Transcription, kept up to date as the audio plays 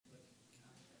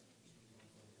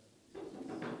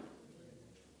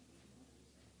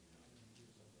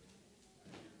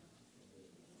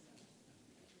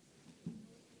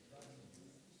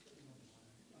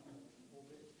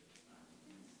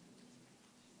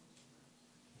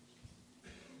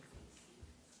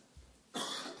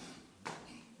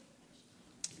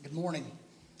morning?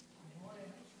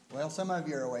 Well, some of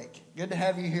you are awake. Good to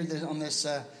have you here on this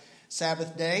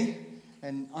Sabbath day.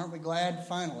 And aren't we glad,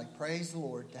 finally, praise the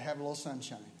Lord, to have a little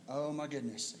sunshine. Oh, my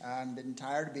goodness. I've been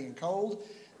tired of being cold.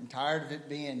 I'm tired of it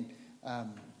being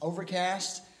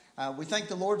overcast. We thank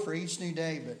the Lord for each new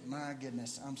day, but my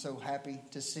goodness, I'm so happy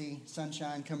to see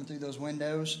sunshine coming through those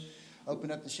windows. Open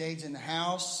up the shades in the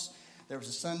house. There was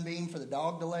a sunbeam for the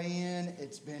dog to lay in.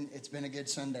 It's been a good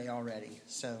Sunday already.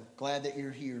 So glad that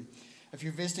you're here. If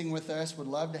you're visiting with us, would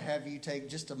love to have you take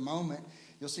just a moment.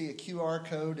 You'll see a QR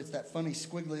code. It's that funny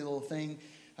squiggly little thing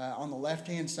on the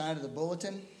left-hand side of the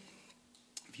bulletin.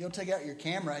 If you'll take out your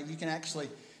camera, you can actually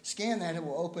scan that. It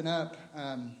will open up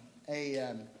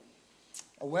a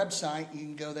website. You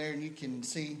can go there and you can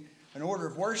see an order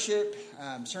of worship,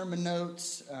 sermon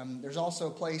notes. There's also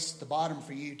a place at the bottom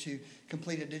for you to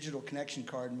complete a digital connection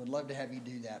card, and would love to have you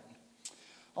do that.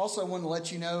 Also, I want to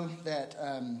let you know that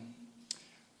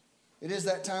it is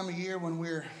that time of year when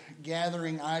we're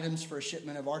gathering items for a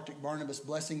shipment of Arctic Barnabas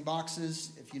blessing boxes.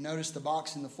 If you notice the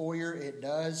box in the foyer, it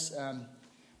does.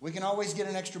 We can always get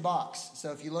an extra box.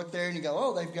 So if you look there and you go,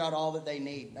 oh, they've got all that they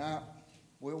need.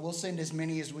 We'll send as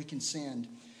many as we can send.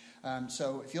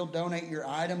 So if you'll donate your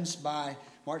items by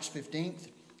March 15th,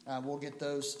 we'll get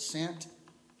those sent.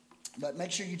 But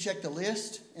make sure you check the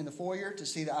list in the foyer to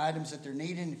see the items that they're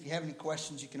needing. If you have any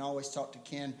questions, you can always talk to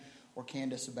Ken or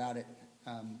Candace about it,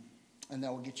 and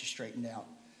that will get you straightened out.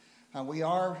 We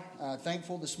are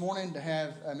thankful this morning to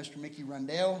have Mr. Mickey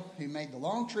Rundell, who made the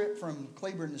long trip from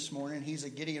Cleburne this morning. He's a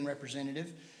Gideon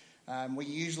representative. We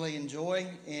usually enjoy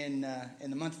in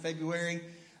the month of February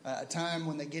a time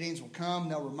when the Gideons will come.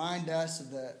 They'll remind us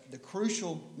of the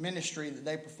crucial ministry that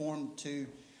they perform to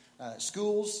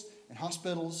schools and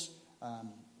hospitals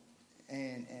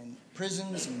and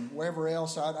prisons and wherever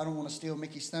else. I don't want to steal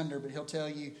Mickey's thunder, but he'll tell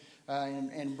you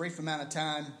in a brief amount of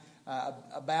time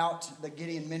about the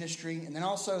Gideon ministry. And then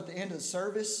also at the end of the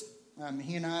service,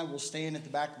 he and I will stand at the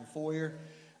back of the foyer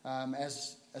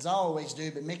as I always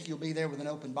do, but Mickey will be there with an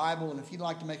open Bible. And if you'd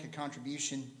like to make a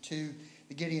contribution to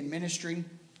the Gideon ministry,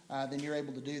 then you're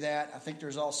able to do that. I think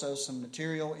there's also some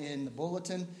material in the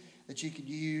bulletin that you could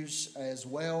use as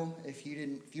well. If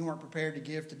you weren't prepared to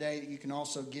give today, you can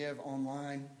also give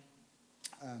online.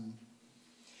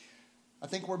 I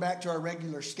think we're back to our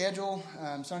regular schedule.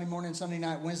 Sunday morning, Sunday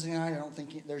night, Wednesday night. I don't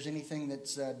think there's anything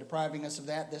that's depriving us of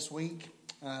that this week.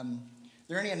 Are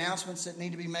there any announcements that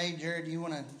need to be made? Jared, do you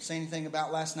want to say anything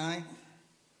about last night?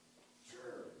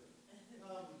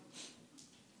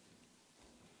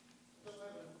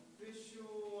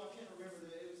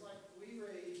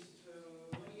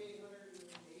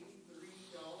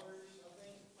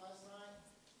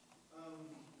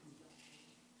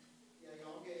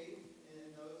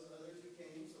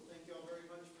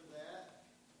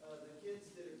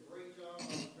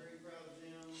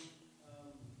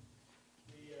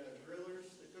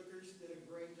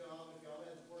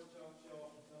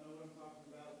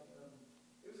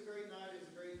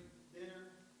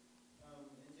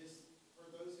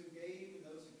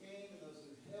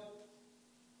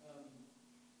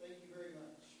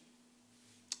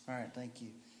 All right, thank you.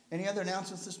 Any other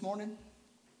announcements this morning?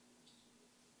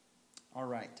 All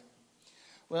right.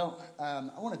 Well,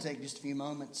 I want to take just a few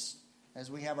moments as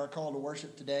we have our call to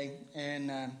worship today.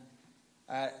 And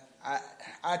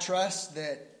I trust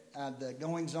that the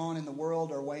goings-on in the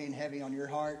world are weighing heavy on your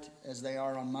heart as they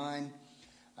are on mine.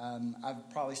 I've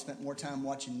probably spent more time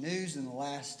watching news in the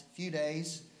last few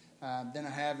days than I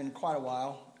have in quite a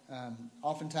while.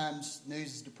 Oftentimes,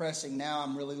 news is depressing. Now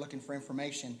I'm really looking for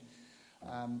information.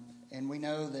 And we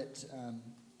know that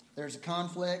there's a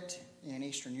conflict in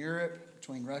Eastern Europe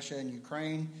between Russia and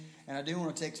Ukraine. And I do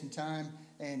want to take some time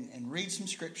and read some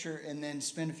scripture and then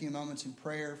spend a few moments in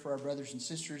prayer for our brothers and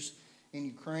sisters in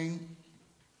Ukraine.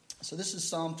 So this is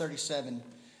Psalm 37, and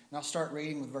I'll start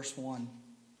reading with verse 1.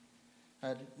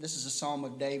 This is a psalm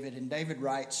of David, and David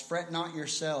writes, "Fret not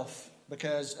yourself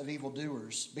because of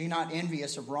evildoers. Be not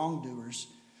envious of wrongdoers,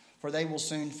 for they will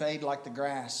soon fade like the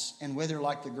grass and wither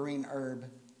like the green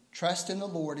herb. Trust in the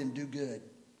Lord and do good.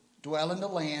 Dwell in the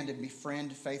land and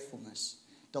befriend faithfulness.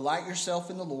 Delight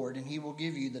yourself in the Lord, and he will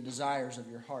give you the desires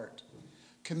of your heart.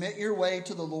 Commit your way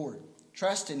to the Lord.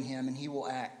 Trust in him, and he will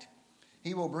act.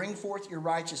 He will bring forth your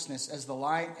righteousness as the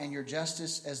light and your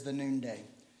justice as the noonday.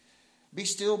 Be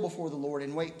still before the Lord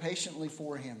and wait patiently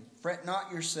for him. Fret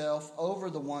not yourself over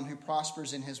the one who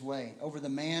prospers in his way, over the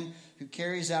man who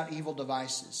carries out evil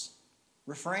devices.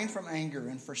 Refrain from anger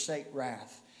and forsake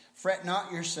wrath. Fret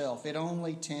not yourself,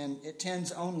 it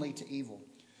tends only to evil.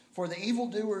 For the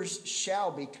evildoers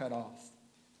shall be cut off,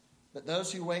 but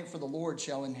those who wait for the Lord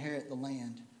shall inherit the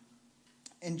land.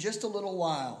 In just a little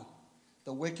while,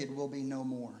 the wicked will be no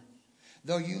more.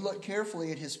 Though you look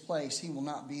carefully at his place, he will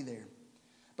not be there.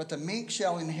 But the meek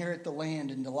shall inherit the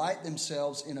land and delight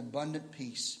themselves in abundant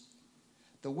peace.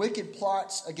 The wicked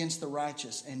plots against the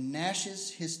righteous and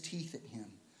gnashes his teeth at him.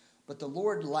 But the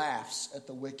Lord laughs at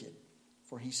the wicked,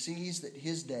 for he sees that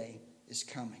his day is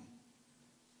coming.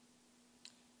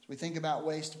 As we think about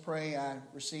ways to pray, I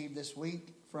received this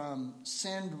week from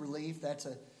Send Relief. That's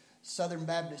a Southern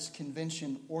Baptist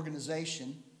Convention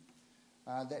organization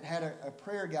that had a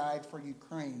prayer guide for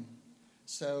Ukraine.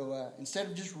 So instead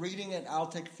of just reading it, I'll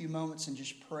take a few moments and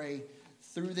just pray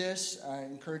through this. I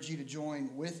encourage you to join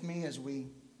with me as we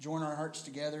join our hearts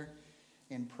together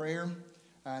in prayer.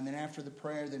 And then after the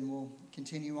prayer, then we'll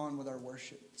continue on with our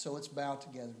worship. So let's bow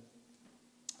together.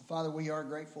 Father, we are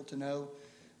grateful to know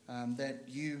that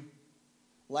you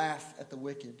laugh at the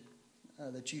wicked,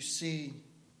 that you see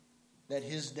that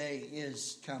his day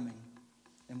is coming.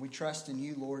 And we trust in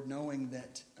you, Lord, knowing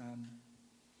that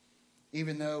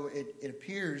even though it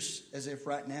appears as if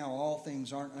right now all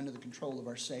things aren't under the control of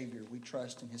our Savior, we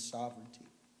trust in his sovereignty.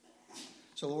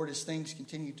 So, Lord, as things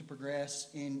continue to progress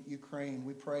in Ukraine,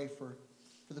 we pray for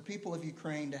the people of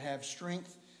Ukraine to have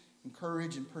strength and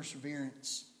courage and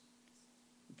perseverance.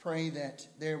 We pray that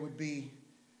there would be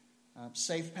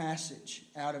safe passage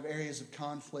out of areas of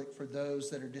conflict for those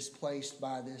that are displaced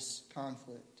by this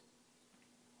conflict.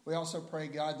 We also pray,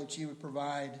 God, that you would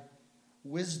provide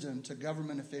wisdom to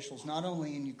government officials, not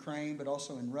only in Ukraine, but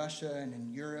also in Russia and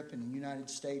in Europe and in the United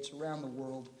States, around the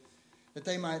world, that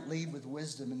they might lead with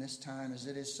wisdom in this time as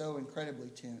it is so incredibly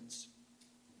tense.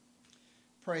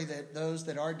 Pray that those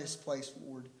that are displaced,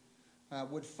 Lord,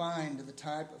 would find the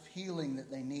type of healing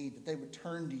that they need, that they would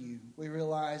turn to you. We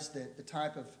realize that the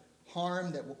type of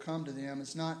harm that will come to them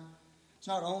is not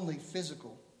only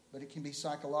physical, but it can be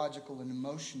psychological and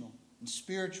emotional and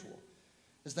spiritual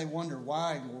as they wonder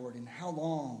why, Lord, and how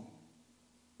long.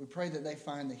 We pray that they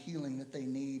find the healing that they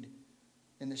need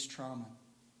in this trauma.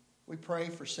 We pray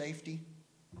for safety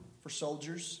for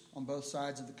soldiers on both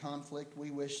sides of the conflict.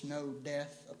 We wish no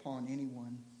death upon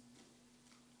anyone.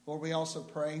 Lord, we also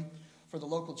pray for the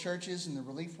local churches and the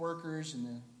relief workers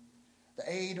and the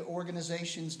aid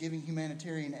organizations giving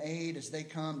humanitarian aid as they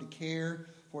come to care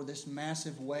for this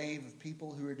massive wave of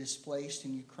people who are displaced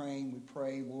in Ukraine. We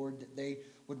pray, Lord, that they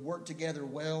would work together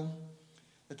well,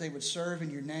 that they would serve in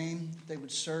your name, that they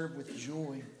would serve with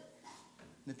joy,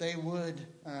 that they would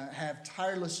have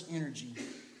tireless energy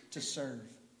to serve.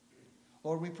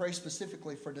 Lord, we pray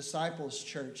specifically for Disciples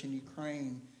Church in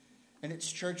Ukraine and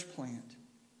its church plant.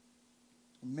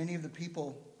 And many of the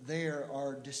people there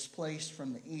are displaced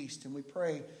from the east, and we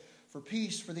pray for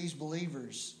peace for these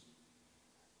believers.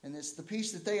 And it's the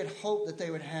peace that they had hoped that they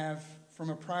would have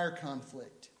from a prior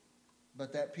conflict.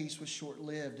 But that peace was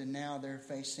short-lived, and now they're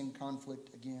facing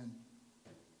conflict again.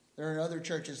 There are other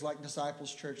churches like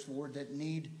Disciples Church, Lord, that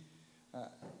need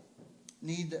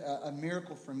a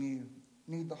miracle from you,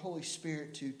 need the Holy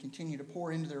Spirit to continue to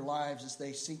pour into their lives as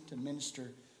they seek to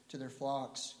minister to their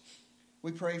flocks.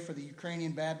 We pray for the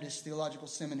Ukrainian Baptist Theological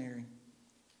Seminary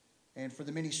and for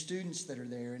the many students that are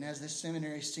there, and as this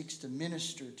seminary seeks to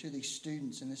minister to these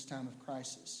students in this time of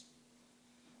crisis.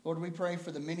 Lord, we pray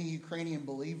for the many Ukrainian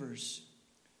believers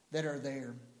that are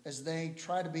there as they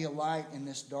try to be a light in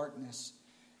this darkness.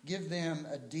 Give them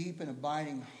a deep and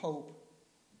abiding hope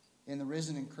in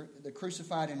the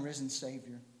crucified and risen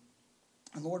Savior.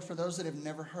 And Lord, for those that have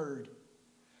never heard,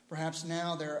 perhaps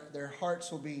now their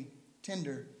hearts will be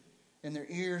tender and their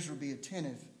ears will be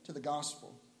attentive to the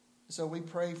gospel. So we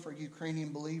pray for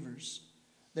Ukrainian believers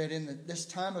that in this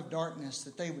time of darkness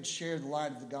that they would share the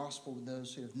light of the gospel with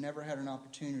those who have never had an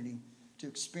opportunity to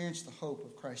experience the hope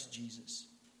of Christ Jesus.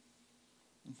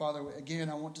 And Father, again,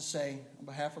 I want to say on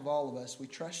behalf of all of us, we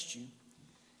trust you.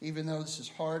 Even though this is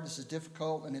hard, this is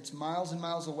difficult, and it's miles and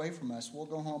miles away from us, we'll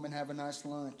go home and have a nice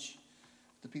lunch.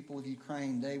 The people of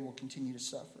Ukraine, they will continue to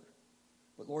suffer.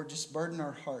 But Lord, just burden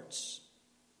our hearts.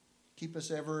 Keep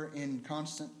us ever in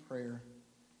constant prayer.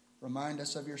 Remind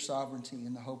us of your sovereignty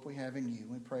and the hope we have in you.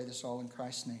 We pray this all in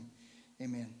Christ's name.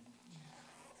 Amen.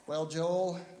 Well,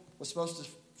 Joel was supposed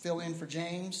to fill in for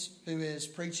James, who is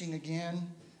preaching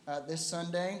again this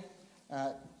Sunday.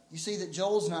 You see that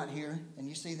Joel's not here, and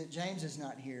you see that James is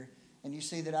not here, and you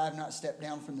see that I have not stepped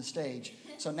down from the stage.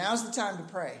 So now's the time to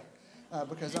pray,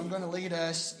 because I'm going to lead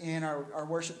us in our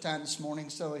worship time this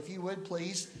morning. So if you would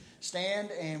please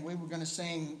stand, and we were going to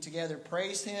sing together,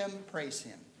 Praise Him, Praise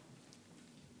Him.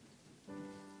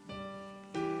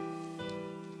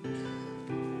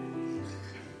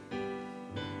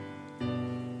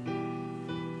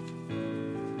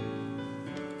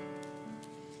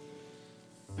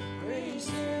 Praise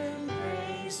Him.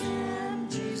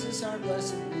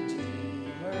 blessed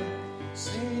Redeemer.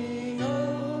 Sing,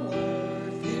 oh,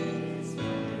 worth His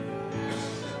name.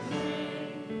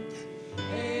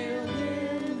 Hail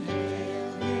Him,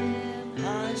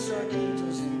 highest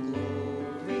archangels in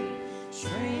glory,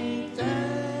 strength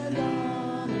and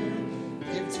honor,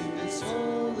 give to His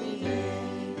holy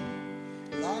name.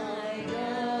 Like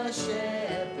a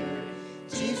shepherd,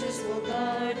 Jesus will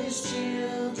guard His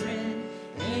children.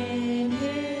 In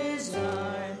His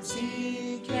arms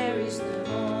He carries them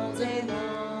all day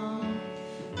long.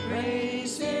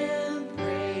 Praise Him,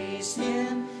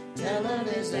 tell of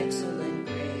His excellent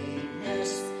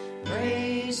greatness.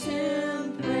 Praise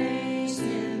Him,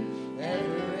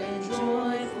 ever in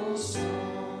joyful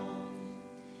song.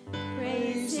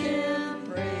 Praise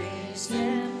Him,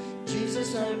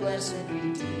 Jesus our blessed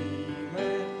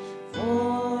Redeemer.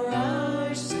 For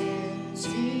our sins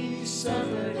He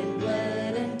suffered and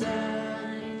bled and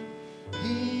died.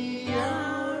 He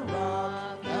our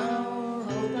rock, our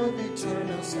hope of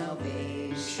eternal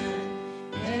salvation.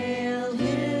 Hail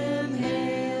Him,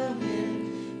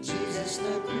 Jesus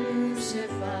the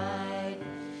crucified.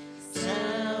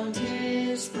 Sound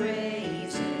His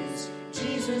praises,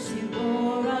 Jesus, you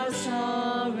bore our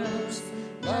sorrows.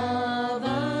 Love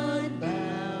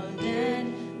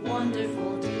unbounded,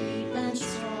 wonderful, deep and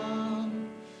strong.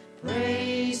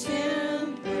 Praise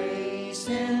Him,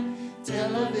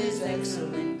 tell of His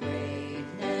excellent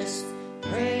greatness.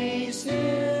 Praise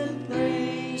Him,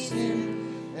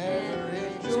 ever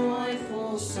in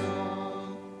joyful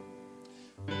song.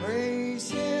 Praise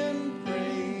Him,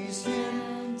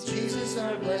 Jesus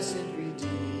our blessed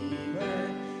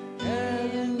Redeemer.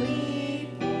 Heavenly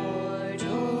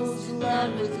portals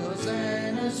loud with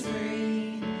hosannas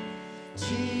ring.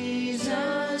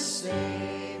 Jesus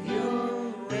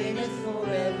Savior reigneth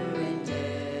forever and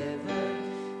ever.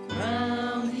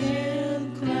 Crown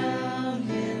Him,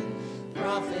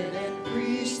 prophet and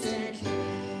priest and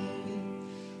king.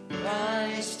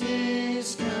 Christ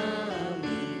is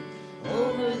coming,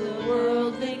 over the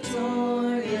world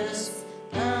victorious.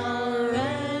 Power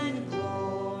and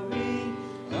glory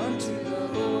unto the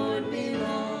Lord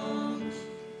belong.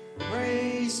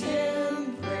 Praise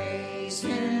Him,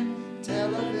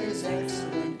 tell of His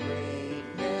excellent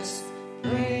greatness.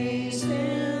 Praise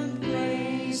Him,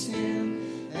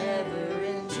 ever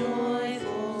in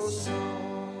joyful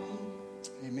song.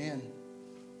 Amen.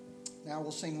 Now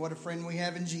we'll sing What a Friend We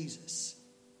Have in Jesus.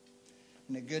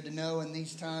 Isn't it good to know in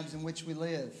these times in which we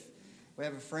live, we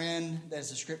have a friend that, as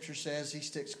the Scripture says, He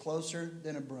sticks closer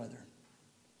than a brother.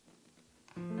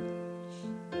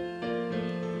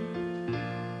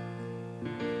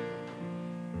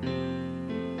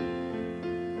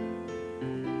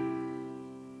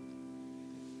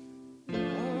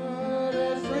 What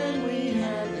a friend we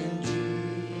have in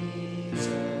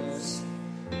Jesus,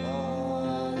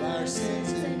 all our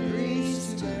sins and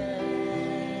griefs to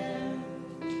bear.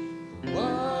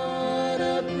 What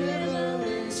a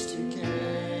privilege to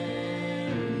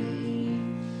carry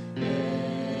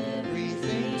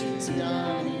everything to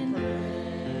God in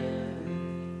prayer.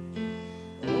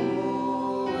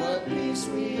 Oh, what peace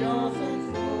we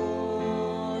often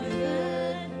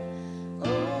forfeit.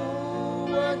 Oh,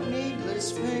 what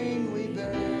needless pain we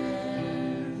bear.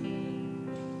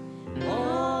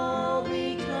 All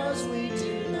because we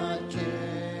do not carry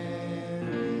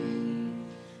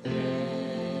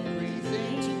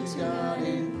everything to God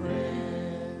in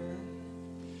prayer.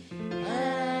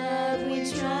 Have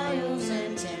we trials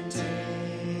and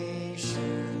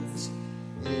temptations?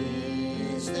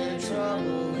 Is there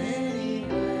trouble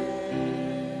anywhere?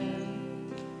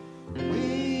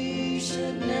 We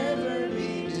should never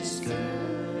be discouraged.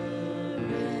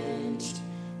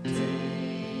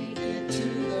 Take it to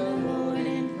the Lord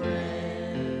in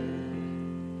prayer.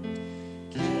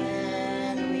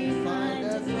 Can we find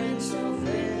a friend so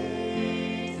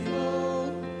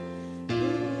faithful,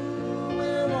 who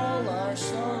will all our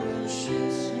sorrows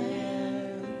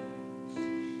share?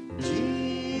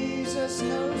 Jesus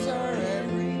knows our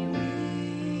every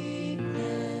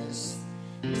weakness.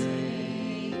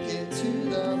 Take it to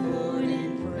the Lord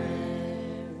in prayer.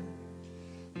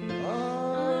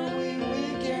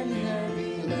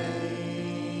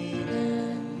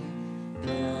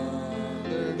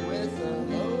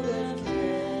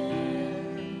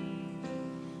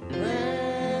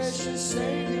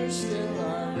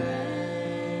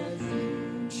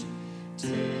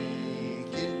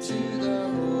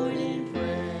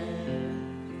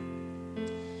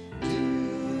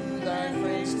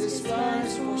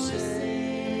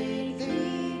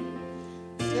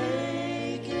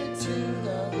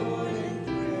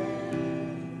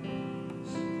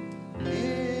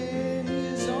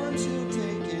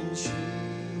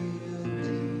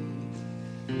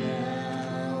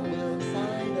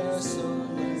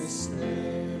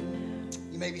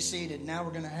 may be seated. Now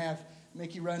we're going to have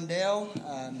Mickey Rundell.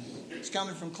 He's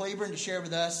coming from Cleburne to share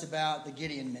with us about the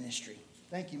Gideon ministry.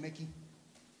 Thank you, Mickey.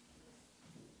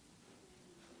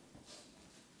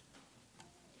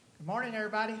 Good morning,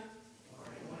 everybody.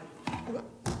 Good morning.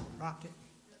 Rocked it.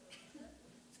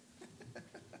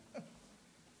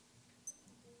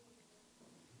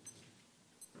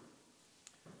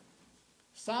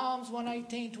 Psalms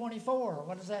 118:24.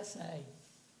 What does that say?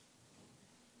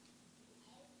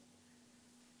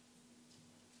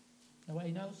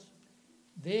 Nobody knows?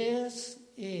 This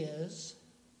is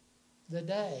the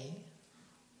day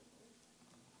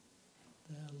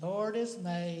the Lord has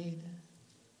made.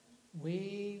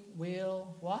 We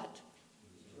will what?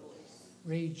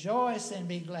 Rejoice and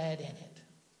be glad in it.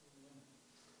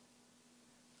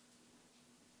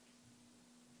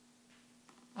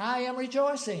 I am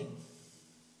rejoicing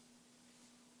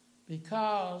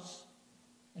because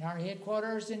in our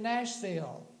headquarters in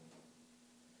Nashville,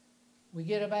 we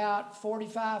get about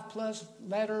 45 plus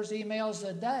letters, emails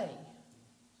a day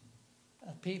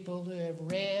of people who have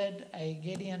read a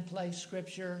Gideon Place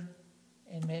scripture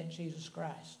and met Jesus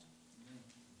Christ.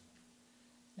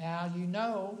 Now, you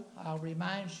know, I'll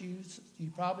remind you,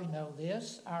 you probably know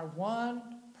this, our one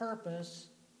purpose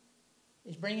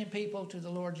is bringing people to the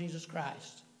Lord Jesus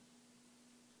Christ.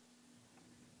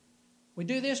 We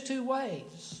do this two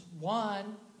ways.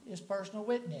 One is personal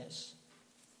witness.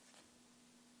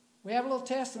 We have little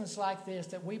testaments like this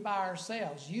that we buy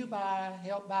ourselves. You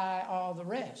help buy all the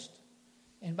rest.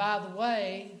 And by the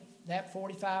way, that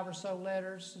 45 or so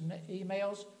letters and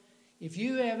emails, if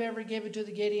you have ever given to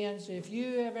the Gideons, if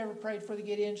you have ever prayed for the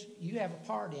Gideons, you have a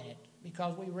part in it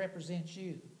because we represent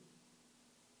you.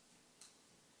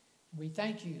 We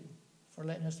thank you for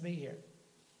letting us be here.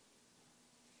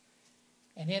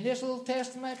 And in this little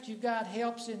testament, you've got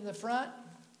helps in the front,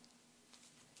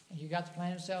 and you've got the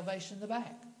plan of salvation in the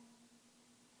back.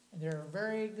 And they're a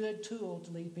very good tool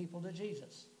to lead people to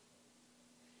Jesus.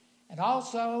 And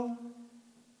also,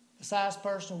 besides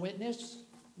personal witness,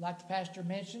 like the pastor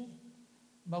mentioned,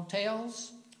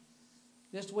 motels.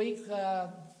 This week,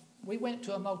 we went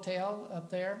to a motel up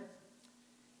there,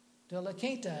 to La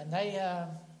Quinta, and they,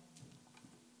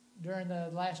 during the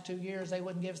last 2 years, they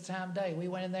wouldn't give us time of day. We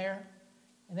went in there,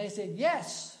 and they said,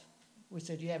 yes. We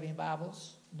said, do you have any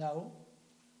Bibles? No.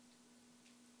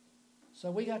 So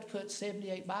we got to put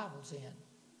 78 Bibles in.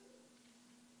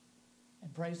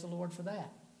 And praise the Lord for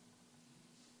that.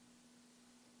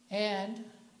 And,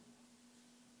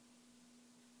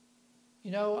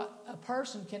 you know, a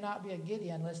person cannot be a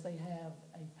Gideon unless they have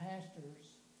a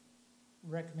pastor's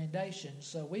recommendation.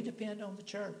 So we depend on the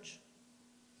church.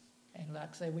 And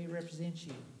like I say, we represent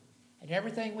you. And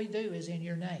everything we do is in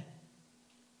your name.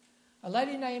 A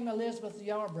lady named Elizabeth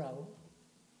Yarbrough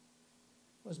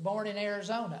was born in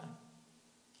Arizona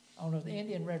on an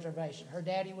Indian reservation. Her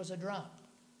daddy was a drunk,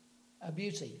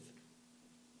 abusive.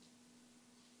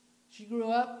 She grew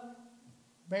up,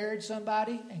 married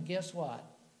somebody, and guess what?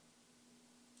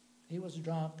 He was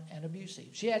drunk and abusive.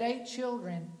 She had 8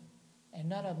 children, and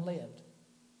none of them lived.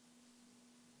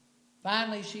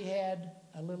 Finally, she had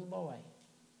a little boy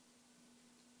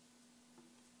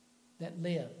that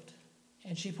lived.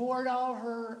 And she poured all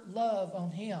her love on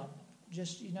him.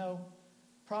 Just, you know,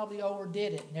 probably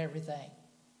overdid it and everything.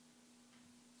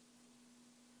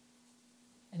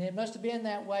 And it must have been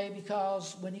that way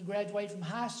because when he graduated from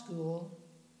high school,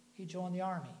 he joined the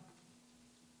Army.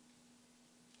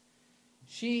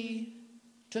 She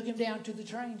took him down to the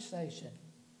train station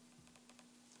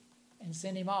and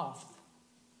sent him off.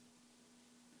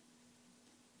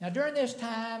 Now, during this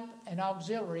time, an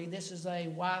auxiliary, this is a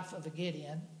wife of a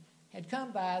Gideon, had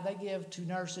come by. They give to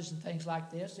nurses and things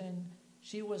like this, and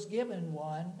she was given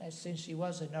one since she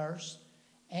was a nurse,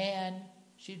 and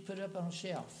she'd put it up on a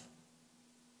shelf.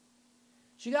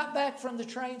 She got back from the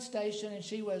train station, and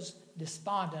she was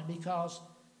despondent because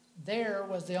there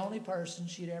was the only person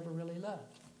she'd ever really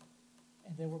loved,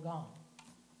 and they were gone.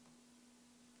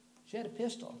 She had a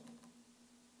pistol,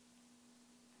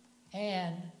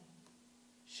 and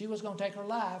she was going to take her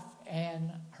life,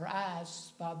 and her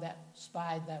eyes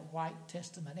spied that white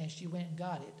testament, and she went and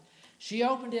got it. She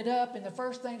opened it up, and the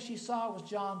first thing she saw was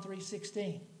John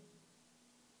 3:16.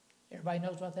 Everybody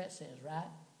knows what that says,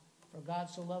 right? For God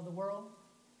so loved the world.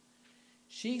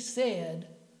 She said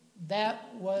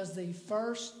that was the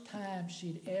first time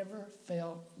she'd ever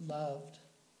felt loved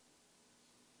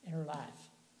in her life,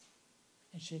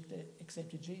 and she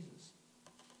accepted Jesus.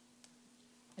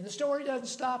 And the story doesn't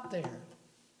stop there.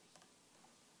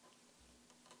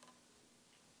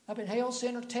 Up in Hale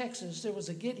Center, Texas, there was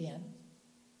a Gideon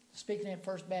speaking at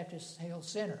First Baptist Hale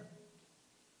Center.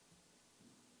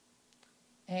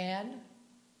 and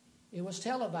it was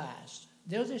televised.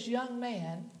 There was this young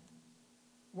man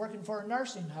working for a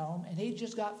nursing home, and he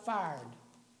just got fired.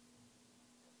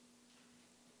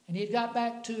 And he'd got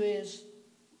back to his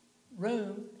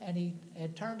room, and he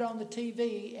had turned on the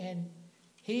TV, and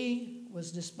he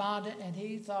was despondent, and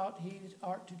he thought he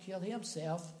ought to kill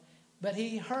himself, but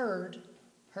he heard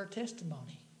her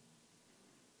testimony.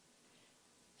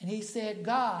 And he said,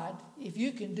 God, if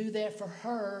you can do that for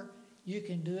her, you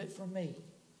can do it for me.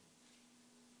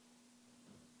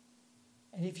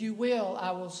 And if you will,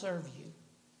 I will serve you.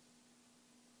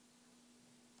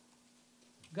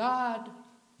 God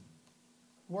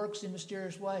works in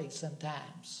mysterious ways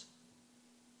sometimes.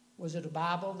 Was it a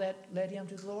Bible that led him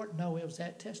to the Lord? No, it was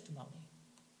that testimony.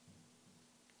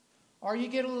 Or you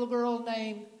get a little girl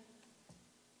named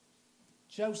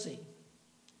Josie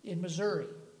in Missouri.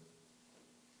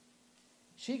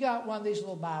 She got one of these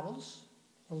little Bibles,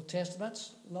 little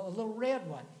testaments, a little red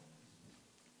one.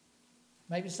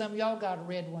 Maybe some of y'all got a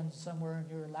red one somewhere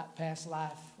in your past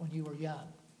life when you were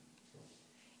young.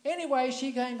 Anyway,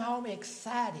 she came home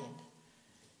excited.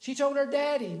 She told her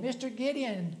daddy, Mr.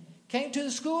 Gideon came to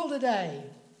the school today.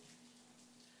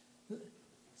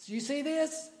 You see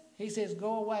this? He says,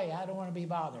 go away. I don't want to be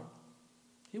bothered.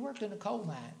 He worked in a coal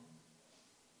mine.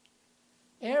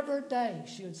 Every day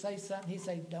she would say something. He'd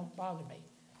say, don't bother me.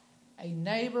 A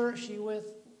neighbor, she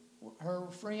with her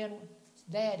friend's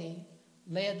daddy,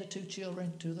 led the two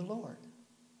children to the Lord.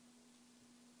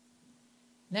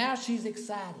 Now she's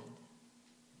excited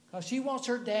because she wants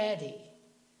her daddy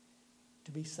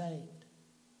to be saved.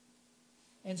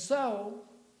 And so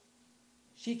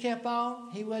she kept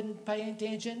on. He wasn't paying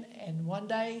attention. And one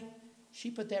day she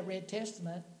put that Red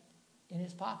Testament in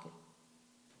his pocket,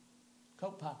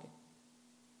 coat pocket.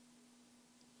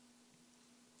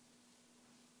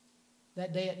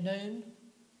 That day at noon,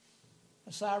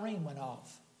 a siren went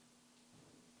off.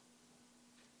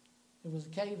 There was a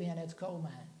cave-in at the coal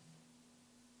mine.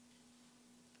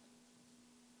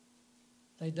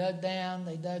 They dug down.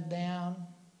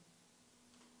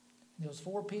 There was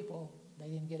 4 people. They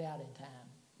didn't get out in time.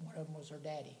 One of them was her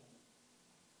daddy.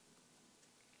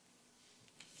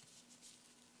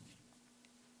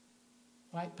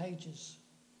 White pages.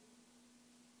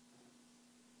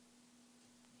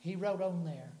 He wrote on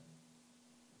there,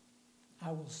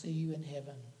 I will see you in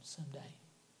heaven someday.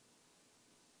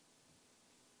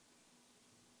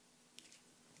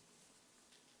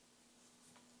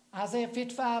 Isaiah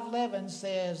 55:11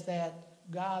 says that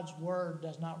God's word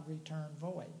does not return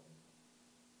void.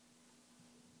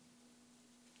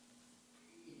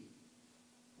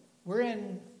 We're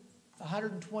in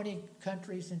 120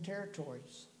 countries and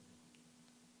territories.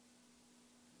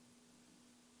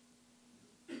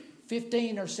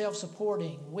 15 are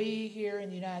self-supporting. We here in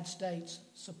the United States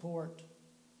support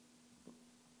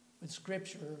with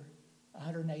Scripture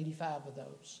 185 of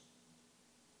those.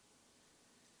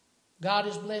 God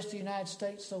has blessed the United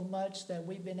States so much that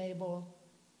we've been able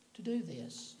to do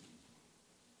this.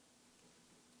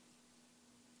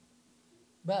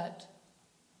 But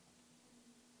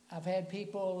I've had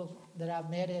people that I've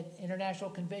met at international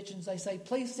conventions, they say,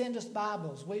 please send us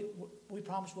Bibles. We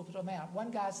promise we'll put them out.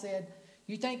 One guy said,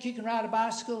 you think you can ride a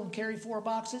bicycle and carry 4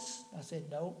 boxes? I said,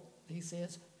 no. He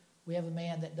says, we have a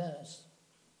man that does.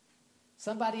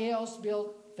 Somebody else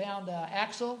found an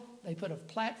axle. They put a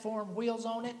platform, wheels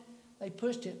on it. They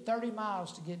pushed it 30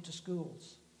 miles to get to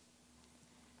schools.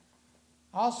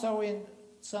 Also in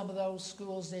some of those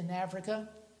schools in Africa,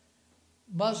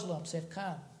 Muslims have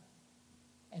come.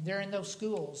 And they're in those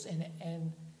schools.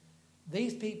 And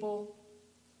these people,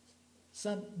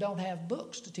 some don't have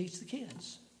books to teach the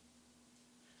kids.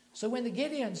 So when the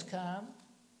Gideons come,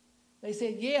 they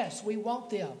said, yes, we want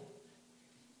them.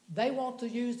 They want to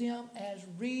use them as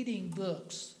reading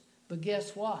books. But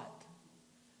guess what?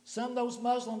 Some of those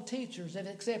Muslim teachers have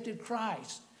accepted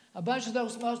Christ. A bunch of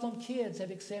those Muslim kids have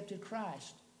accepted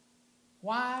Christ.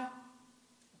 Why?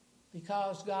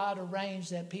 Because God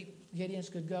arranged that Gideons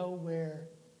could go where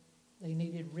they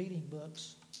needed reading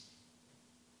books.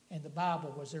 And the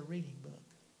Bible was their reading book.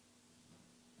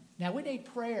 Now we need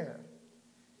prayer.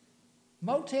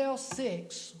 Motel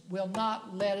 6 will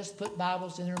not let us put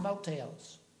Bibles in their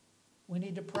motels. We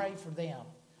need to pray for them.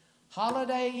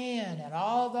 Holiday Inn and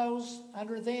all those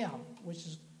under them, which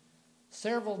is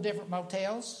several different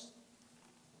motels,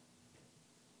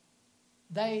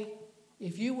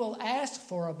 if you will ask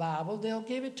for a Bible, they'll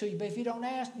give it to you. But if you don't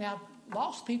ask, now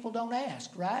lost people don't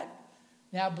ask, right?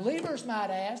 Now believers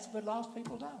might ask, but lost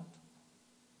people don't.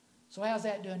 So how's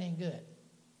that doing any good?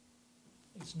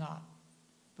 It's not.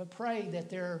 But pray that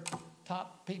their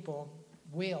top people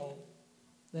will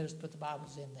let us put the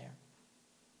Bibles in there.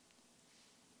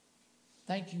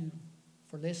 thank you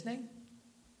for listening.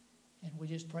 And we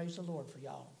just praise the Lord for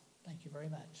y'all. Thank you very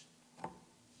much.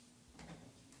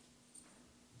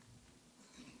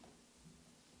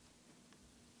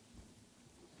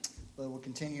 Well, we'll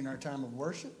continue in our time of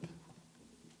worship.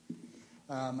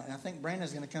 And I think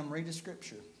Brandon's going to come read a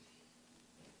scripture.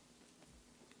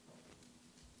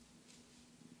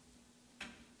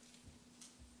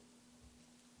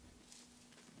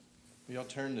 Y'all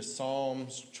turn to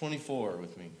Psalms 24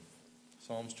 with me.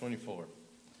 Psalms 24.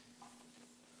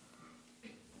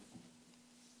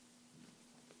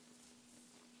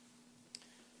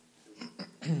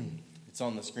 It's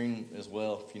on the screen as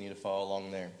well if you need to follow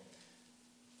along there.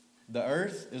 The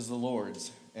earth is the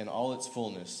Lord's and all its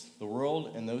fullness, the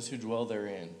world and those who dwell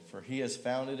therein. For he has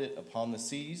founded it upon the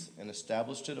seas and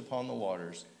established it upon the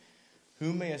waters.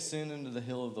 Who may ascend into the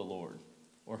hill of the Lord?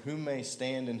 Or who may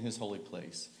stand in his holy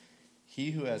place?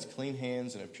 He who has clean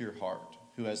hands and a pure heart,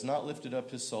 who has not lifted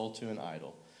up his soul to an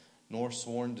idol, nor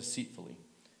sworn deceitfully.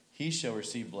 He shall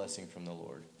receive blessing from the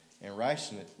Lord, and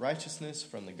righteousness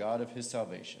from the God of his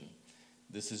salvation.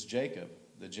 This is Jacob,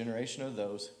 the generation of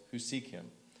those who seek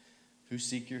him, who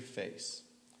seek your face.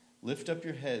 Lift up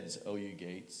your heads, O you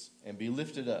gates, and be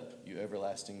lifted up, you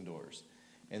everlasting doors.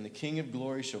 And the King of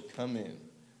glory shall come in.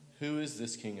 Who is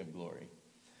this King of glory?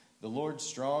 The Lord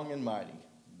strong and mighty,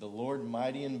 the Lord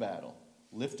mighty in battle.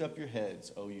 Lift up your heads,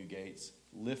 O you gates.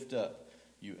 Lift up,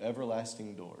 you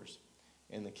everlasting doors.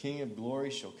 And the King of glory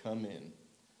shall come in.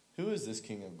 Who is this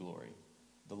King of glory?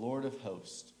 The Lord of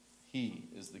hosts. He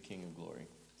is the King of glory.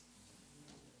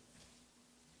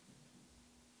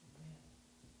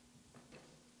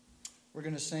 We're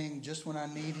going to sing Just When I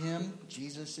Need Him,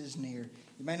 Jesus is Near.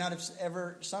 You may not have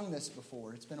ever sung this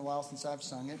before. It's been a while since I've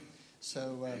sung it.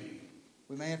 So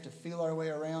we may have to feel our way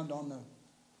around on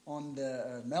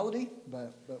the melody,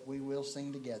 but we will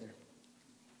sing together.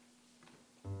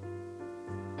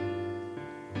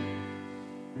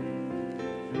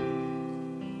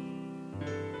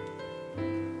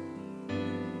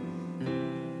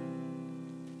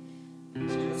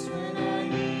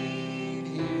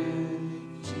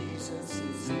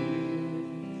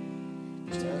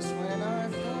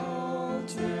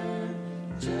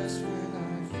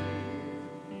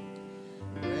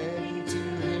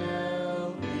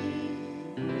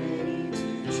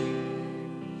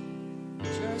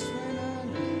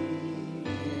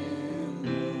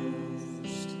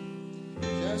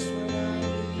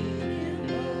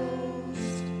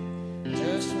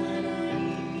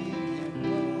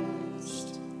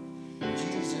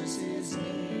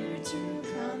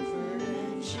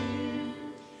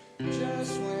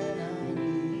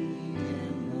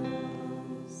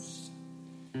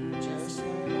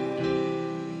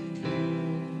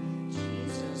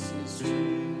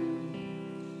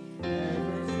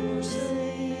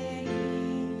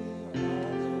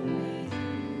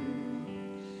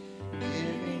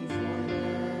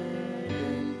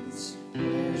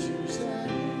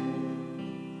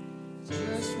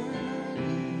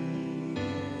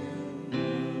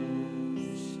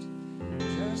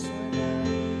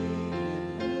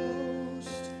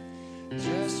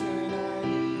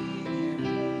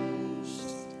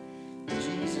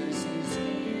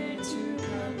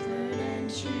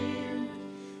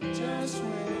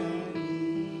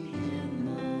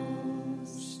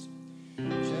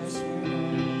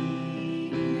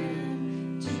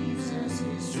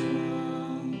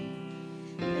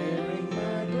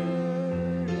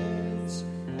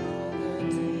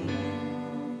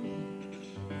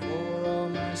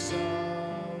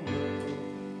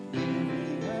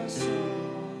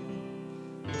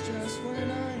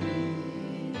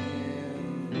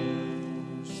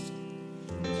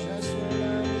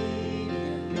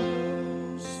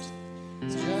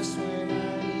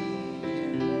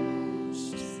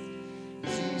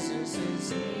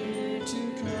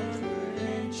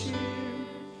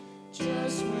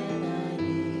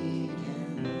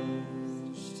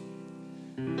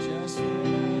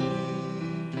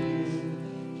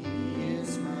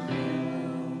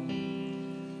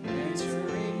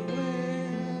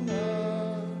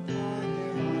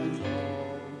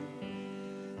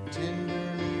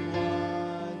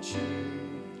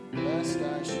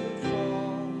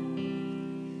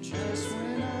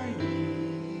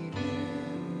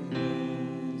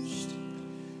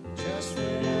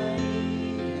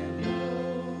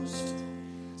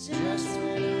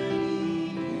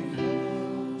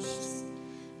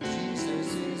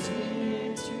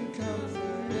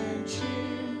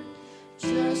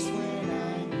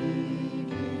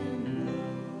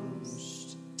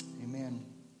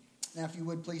 Now, if you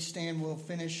would please stand, we'll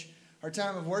finish our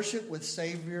time of worship with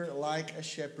Savior Like a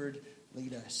Shepherd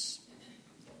Lead Us.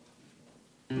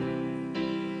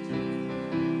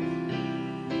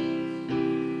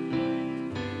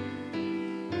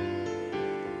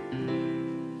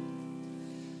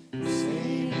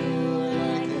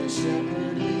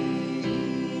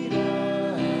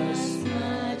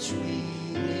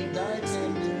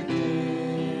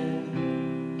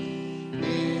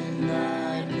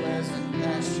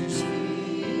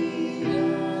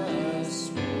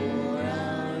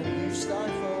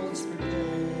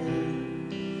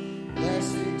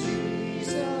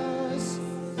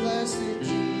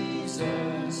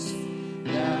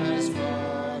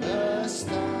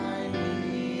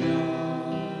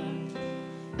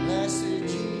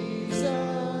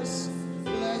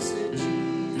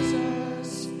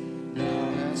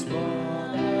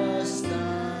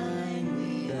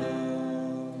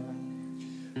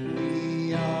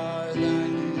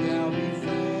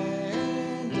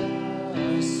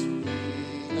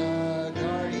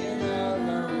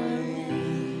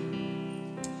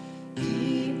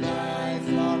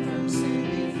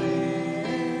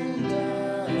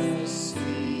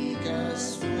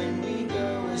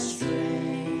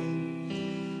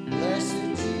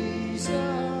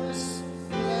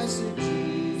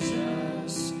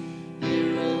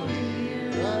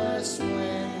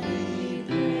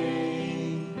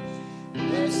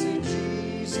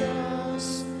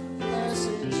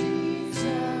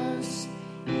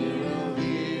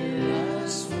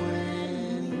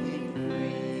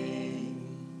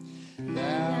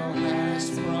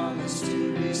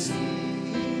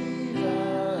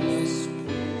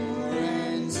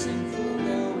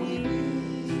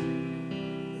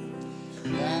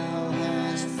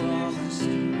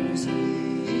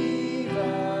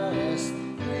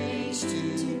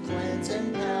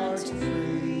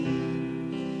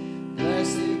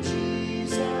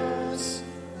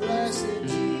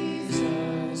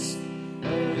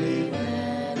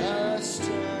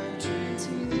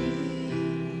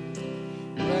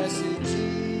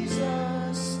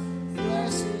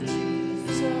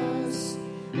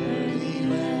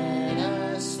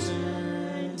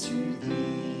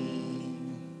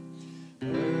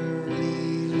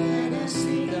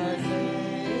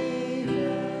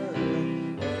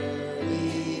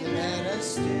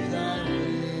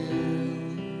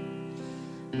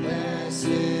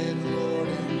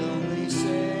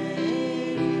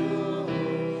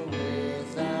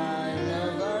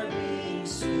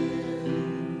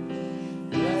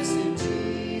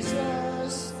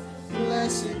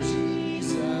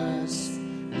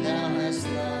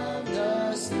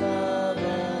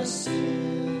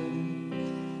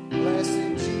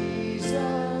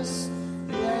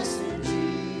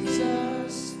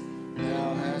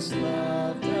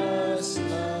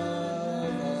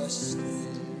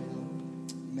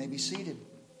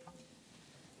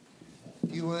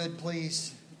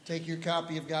 Please take your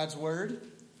copy of God's Word.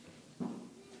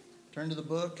 Turn to the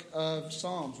book of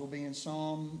Psalms. We'll be in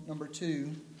Psalm number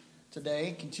 2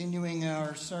 today, continuing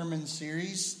our sermon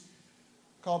series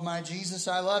called My Jesus,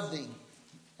 I Love Thee.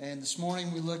 And this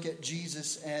morning we look at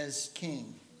Jesus as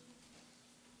King.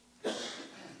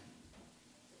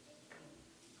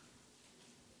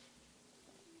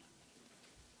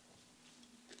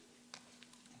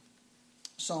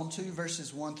 Psalm 2,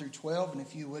 verses 1 through 12. And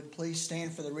if you would, please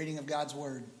stand for the reading of God's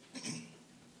Word.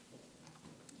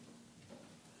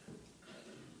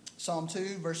 Psalm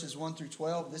 2, verses 1 through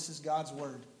 12. This is God's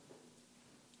Word.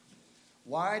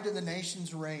 Why do the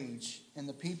nations rage and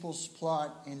the peoples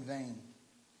plot in vain?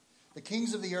 The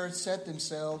kings of the earth set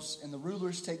themselves, and the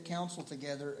rulers take counsel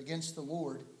together against the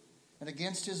Lord and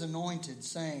against his anointed,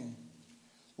 saying,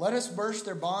 Let us burst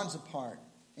their bonds apart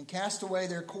and cast away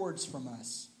their cords from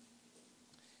us.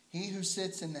 He who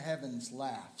sits in the heavens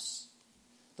laughs.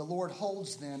 The Lord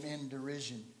holds them in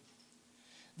derision.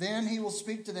 Then he will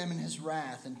speak to them in his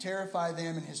wrath and terrify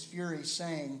them in his fury,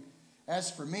 saying, As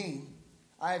for me,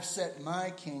 I have set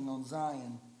my king on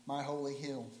Zion, my holy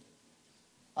hill.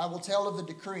 I will tell of the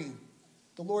decree.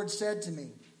 The Lord said to me,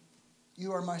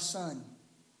 You are my son.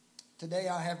 Today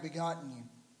I have begotten you.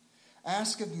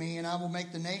 Ask of me, and I will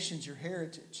make the nations your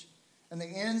heritage, and the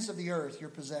ends of the earth your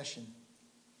possession.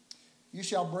 You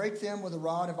shall break them with a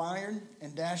rod of iron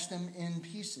and dash them in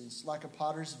pieces like a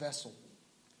potter's vessel.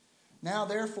 Now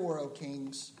therefore, O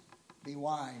kings, be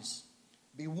wise.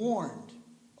 Be warned,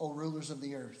 O rulers of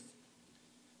the earth.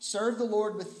 Serve the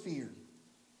Lord with fear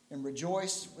and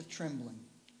rejoice with trembling.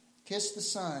 Kiss the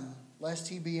Son, lest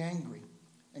he be angry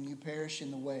and you perish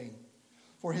in the way.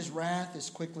 For his wrath is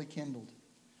quickly kindled.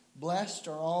 Blessed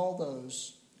are all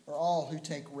who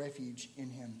take refuge in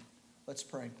him. Let's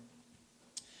pray.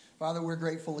 Father, we're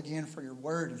grateful again for your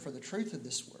word and for the truth of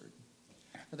this word,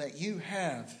 that you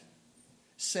have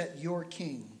set your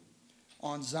king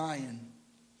on Zion,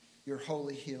 your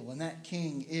holy hill. And that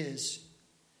king is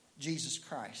Jesus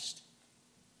Christ.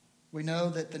 We know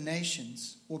that the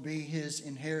nations will be his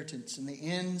inheritance and the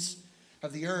ends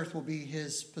of the earth will be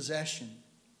his possession.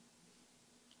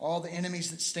 All the enemies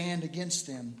that stand against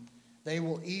them, they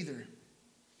will either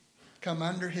come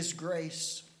under his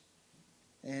grace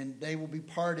and they will be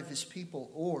part of his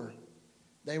people, or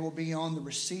they will be on the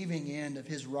receiving end of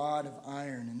his rod of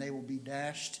iron and they will be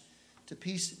dashed to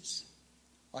pieces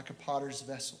like a potter's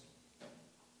vessel.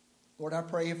 Lord, I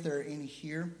pray if there are any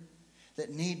here that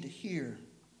need to hear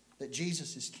that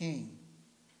Jesus is King,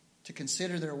 to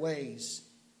consider their ways,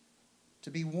 to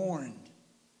be warned,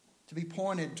 to be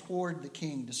pointed toward the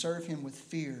King, to serve him with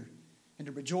fear, and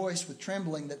to rejoice with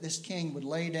trembling that this King would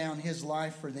lay down his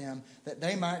life for them, that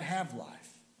they might have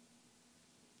life.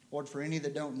 Lord, for any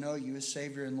that don't know you as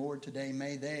Savior and Lord today,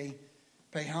 may they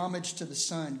pay homage to the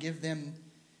Son, give them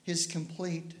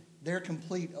their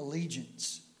complete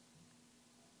allegiance.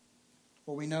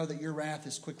 For we know that your wrath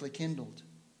is quickly kindled.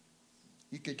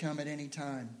 You could come at any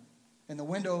time, and the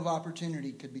window of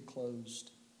opportunity could be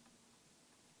closed.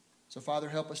 So, Father,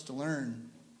 help us to learn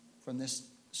from this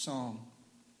psalm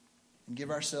and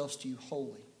give ourselves to you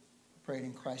wholly. I pray it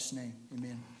in Christ's name.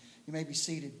 Amen. You may be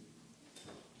seated.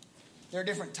 There are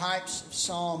different types of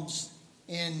psalms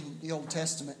in the Old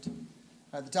Testament.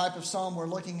 The type of psalm we're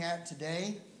looking at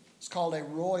today is called a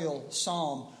royal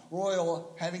psalm.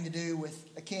 Royal having to do with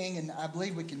a king, and I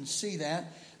believe we can see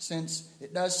that since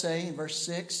it does say in verse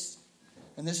 6,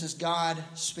 and this is God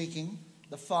speaking,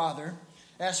 the Father,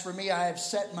 "As for me, I have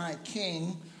set my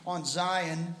king on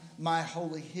Zion, my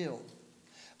holy hill."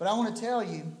 But I want to tell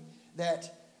you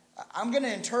that I'm going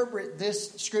to interpret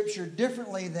this scripture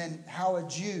differently than how a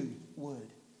Jew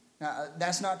would. Now,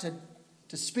 that's not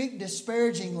to speak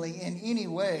disparagingly in any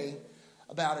way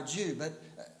about a Jew, but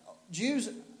Jews,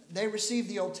 they receive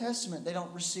the Old Testament. They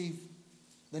don't receive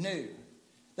the New.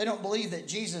 They don't believe that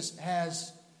Jesus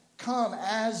has come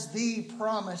as the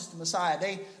promised Messiah.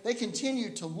 They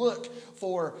continue to look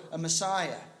for a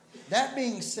Messiah. That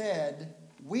being said,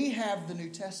 we have the New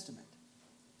Testament.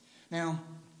 Now,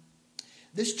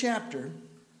 this chapter,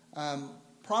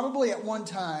 probably at one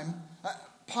time,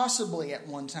 possibly at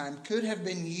one time, could have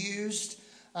been used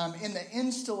in the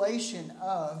installation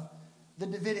of the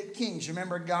Davidic kings.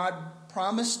 Remember, God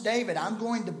promised David, "I'm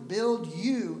going to build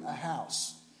you a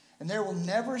house, and there will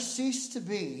never cease to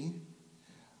be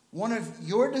one of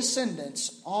your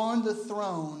descendants on the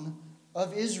throne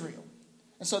of Israel."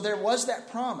 And so there was that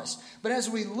promise. But as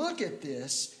we look at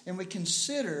this and we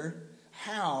consider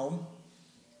how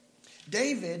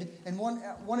David and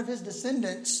one of his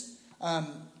descendants,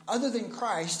 other than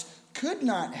Christ, could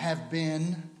not have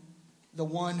been the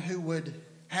one who would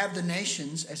have the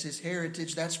nations as his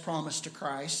heritage. That's promised to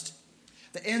Christ.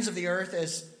 The ends of the earth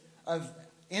as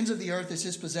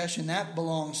his possession, that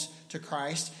belongs to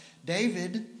Christ.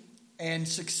 David and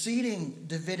succeeding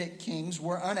Davidic kings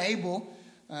were unable,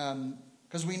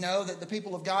 because we know that the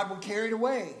people of God were carried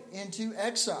away into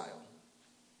exile.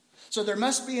 So there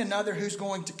must be another who's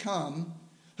going to come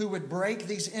who would break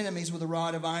these enemies with a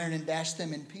rod of iron and dash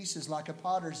them in pieces like a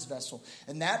potter's vessel.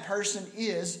 And that person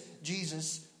is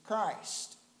Jesus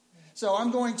Christ. So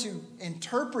I'm going to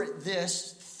interpret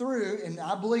this through, and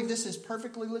I believe this is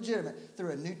perfectly legitimate,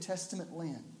 through a New Testament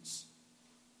lens.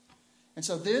 And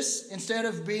so this, instead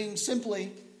of being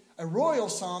simply a royal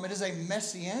psalm, it is a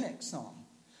messianic psalm,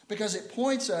 because it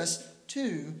points us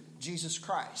to Jesus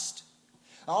Christ.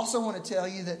 I also want to tell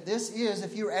you that this is,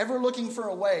 if you're ever looking for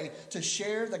a way to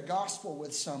share the gospel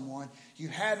with someone, you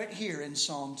have it here in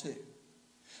Psalm 2.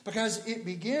 Because it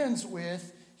begins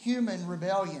with human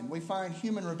rebellion. We find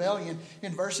human rebellion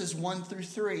in verses 1 through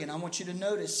 3. And I want you to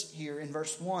notice here in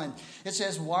verse 1. It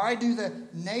says, "Why do the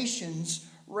nations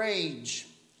rage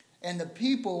and the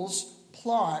peoples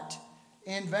plot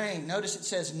in vain?" Notice it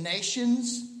says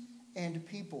nations and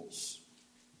peoples.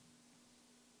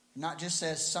 Not just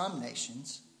says some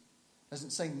nations. It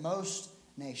doesn't say most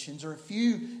nations or a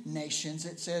few nations.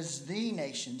 It says the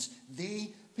nations,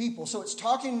 the people. So it's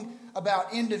talking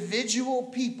about individual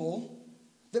people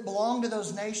that belong to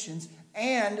those nations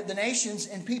and the nations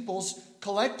and peoples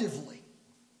collectively.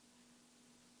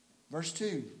 Verse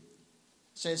 2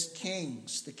 says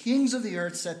kings. The kings of the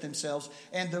earth set themselves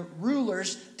and the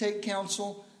rulers take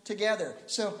counsel together.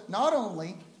 So not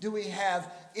only do we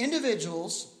have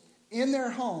individuals in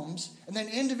their homes, and then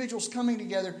individuals coming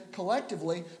together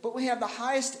collectively, but we have the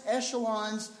highest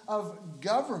echelons of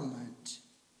government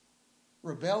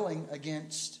rebelling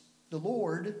against the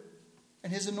Lord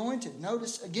and his anointed.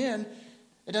 Notice again,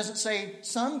 It doesn't say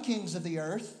some kings of the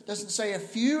earth. It doesn't say a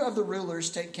few of the rulers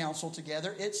take counsel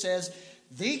together. It says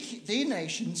the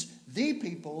nations, the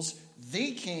peoples,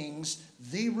 the kings,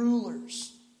 the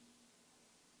rulers.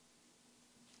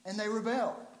 And they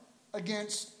rebel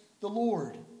against the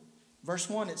Lord. Verse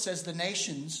 1, it says the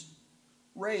nations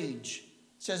rage.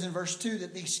 It says in verse 2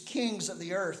 that these kings of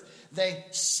the earth, they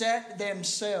set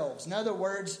themselves. In other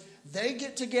words, they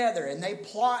get together and they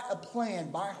plot a plan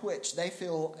by which they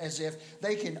feel as if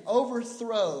they can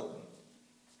overthrow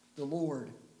the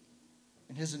Lord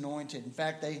and His anointed. In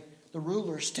fact, the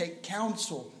rulers take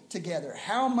counsel together.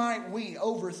 How might we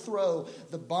overthrow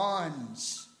the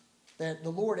bonds that the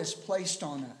Lord has placed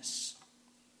on us?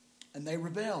 And they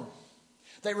rebel.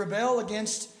 They rebel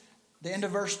against, the end of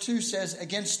verse 2 says,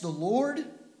 against the Lord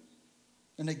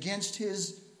and against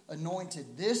His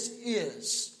anointed. This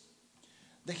is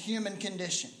the human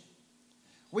condition.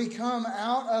 We come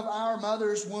out of our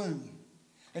mother's womb,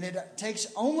 and it takes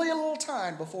only a little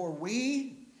time before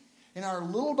we, in our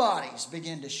little bodies,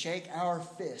 begin to shake our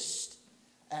fist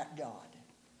at God.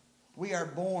 We are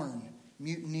born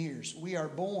mutineers. We are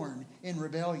born in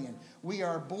rebellion. We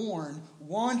are born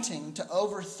wanting to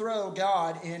overthrow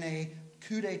God in a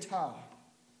coup d'etat.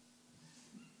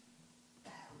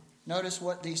 Notice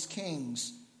what these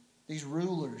kings, these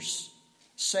rulers,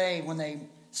 say when they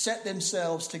set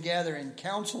themselves together and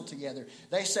counsel together.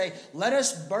 They say, let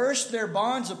us burst their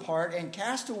bonds apart and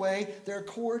cast away their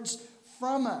cords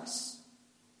from us.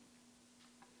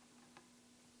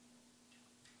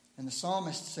 And the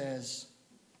psalmist says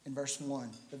in verse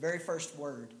 1, the very first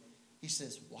word, he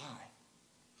says, why?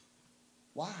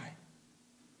 Why?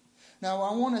 Now,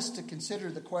 I want us to consider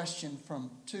the question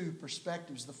from two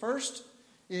perspectives. The first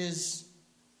is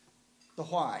the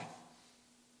why.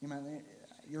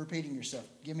 You're repeating yourself.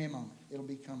 Give me a moment. It'll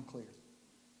become clear.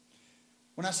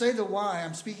 When I say the why,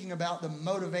 I'm speaking about the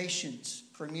motivations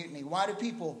for mutiny. Why do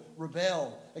people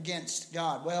rebel against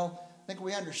God? Well, I think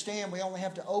we understand we only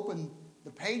have to open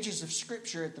the pages of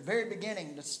Scripture at the very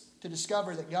beginning to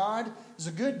discover that God is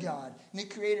a good God. And He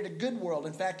created a good world.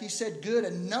 In fact, He said good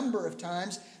a number of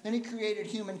times. Then He created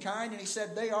humankind and He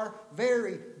said they are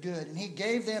very good. And He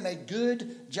gave them a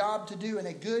good job to do and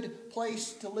a good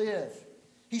place to live.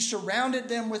 He surrounded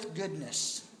them with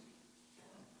goodness.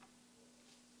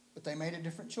 But they made a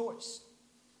different choice.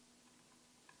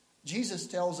 Jesus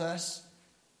tells us,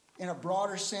 in a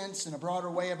broader sense, in a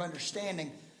broader way of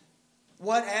understanding,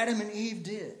 what Adam and Eve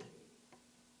did.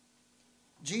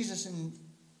 John in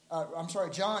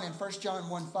 1 John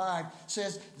 1:5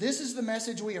 says, this is the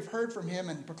message we have heard from Him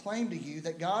and proclaimed to you,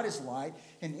 that God is light,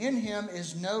 and in Him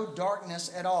is no darkness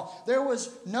at all. There is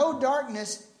no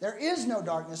darkness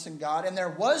in God, and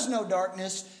there was no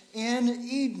darkness in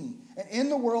Eden, and in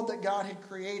the world that God had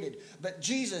created. But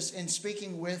Jesus, in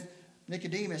speaking with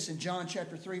Nicodemus in John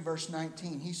chapter 3, verse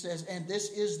 19, He says, and this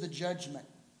is the judgment.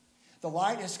 The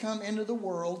light has come into the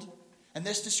world, and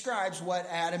this describes what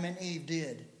Adam and Eve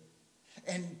did.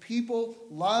 And people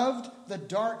loved the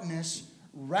darkness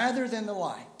rather than the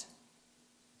light.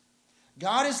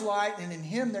 God is light, and in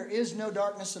Him there is no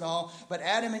darkness at all. But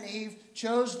Adam and Eve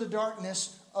chose the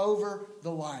darkness over the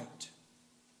light.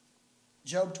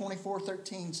 Job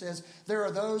 24:13 says, there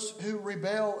are those who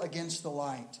rebel against the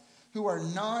light, who are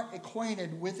not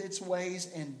acquainted with its ways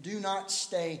and do not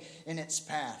stay in its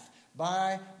path.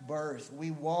 By birth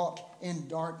we walk in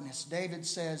darkness. David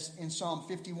says in Psalm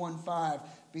 51:5,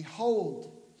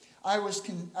 behold, I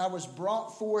was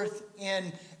brought forth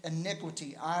in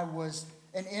iniquity.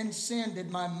 And in sin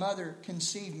did my mother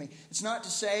conceive me. It's not to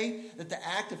say that the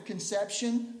act of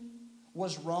conception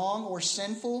was wrong or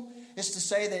sinful. It's to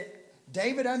say that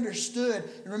David understood.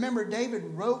 And remember, David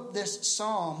wrote this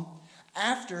psalm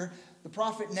after the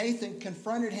prophet Nathan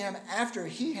confronted him after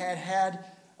he had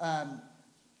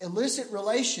illicit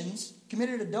relations,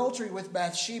 committed adultery with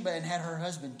Bathsheba, and had her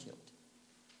husband killed.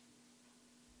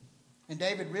 And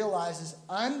David realizes,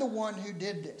 I'm the one who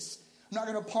did this. I'm not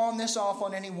going to pawn this off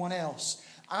on anyone else.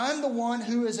 I'm the one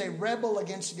who is a rebel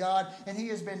against God, and He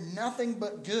has been nothing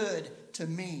but good to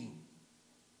me.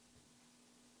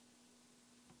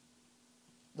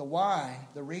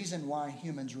 The reason why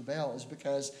humans rebel is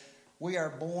because we are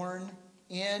born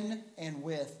in and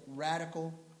with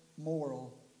radical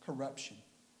moral corruption.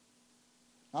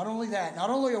 Not only that, not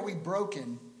only are we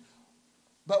broken,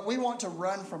 but we want to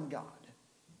run from God.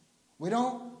 We're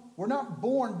not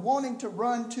born wanting to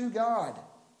run to God.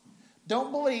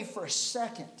 Don't believe for a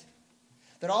second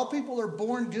that all people are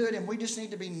born good and we just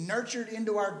need to be nurtured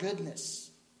into our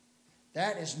goodness.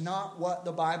 That is not what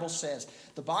the Bible says.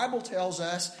 The Bible tells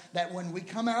us that when we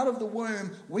come out of the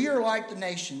womb, we are like the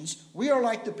nations, we are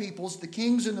like the peoples, the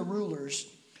kings and the rulers,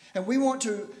 And we want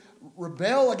to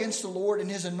rebel against the Lord and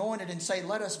His anointed and say,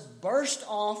 let us burst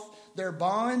off their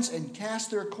bonds and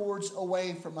cast their cords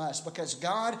away from us, because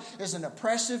God is an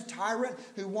oppressive tyrant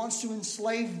who wants to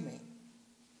enslave me.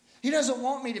 He doesn't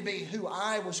want me to be who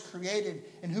I was created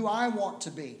and who I want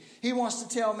to be. He wants to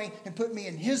tell me and put me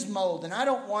in His mold, and I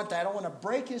don't want that. I want to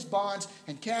break His bonds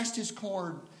and cast His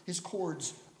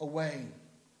cords away.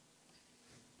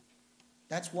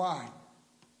 That's why.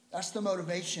 That's the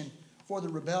motivation for the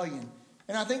rebellion.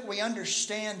 And I think we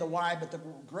understand the why, but the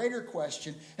greater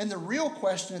question, and the real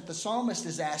question that the psalmist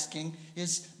is asking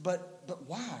is, but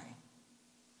why?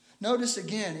 Notice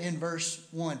again in verse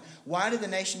 1, why do the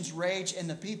nations rage and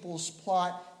the peoples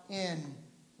plot in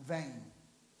vain?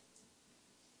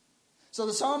 So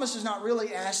the psalmist is not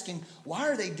really asking, why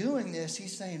are they doing this?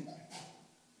 He's saying,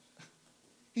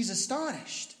 he's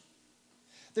astonished.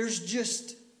 There's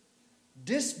just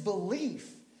disbelief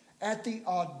at the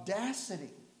audacity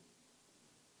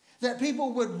that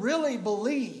people would really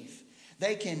believe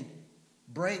they can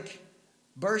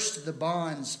burst the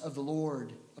bonds of the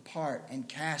Lord apart and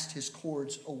cast His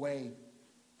cords away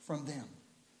from them.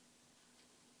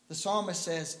 The psalmist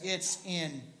says it's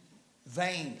in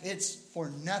vain. It's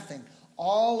for nothing.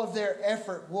 All of their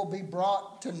effort will be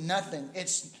brought to nothing.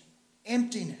 It's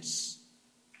emptiness.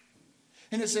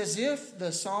 And it's as if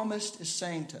the psalmist is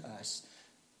saying to us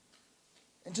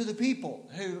and to the people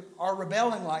who are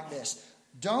rebelling like this,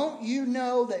 don't you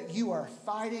know that you are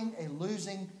fighting a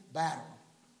losing battle?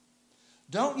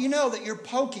 Don't you know that you're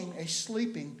poking a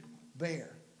sleeping bear?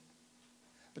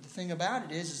 But the thing about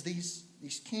it is these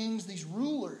kings, these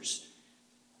rulers,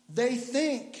 they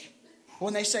think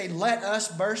when they say, let us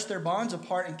burst their bonds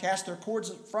apart and cast their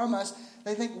cords from us,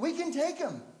 they think, we can take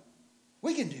them.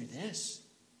 We can do this.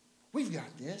 We've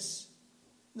got this.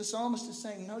 The psalmist is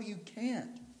saying, no, you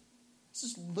can't. This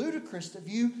is ludicrous of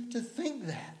you to think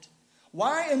that.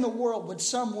 Why in the world would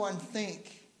someone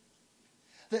think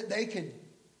that they could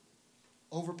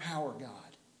overpower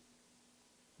God?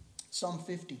 Psalm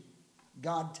 50,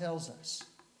 God tells us.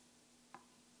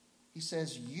 He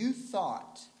says, you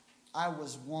thought I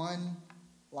was one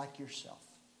like yourself.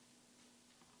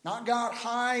 Not God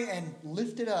high and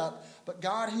lifted up, but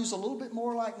God who's a little bit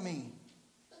more like me.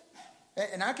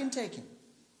 And I can take him.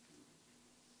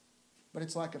 But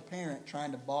it's like a parent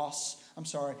trying to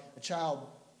a child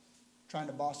trying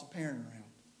to boss a parent around.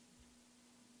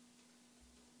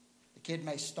 The kid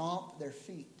may stomp their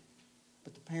feet,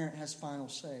 but the parent has final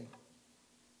say.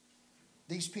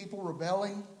 These people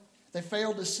rebelling, they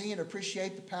failed to see and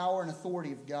appreciate the power and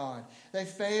authority of God. They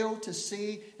failed to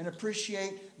see and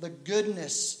appreciate the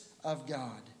goodness of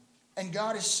God. And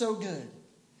God is so good.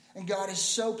 And God is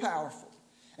so powerful.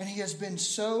 And He has been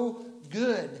so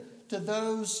good to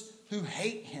those who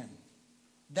hate Him.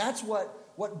 That's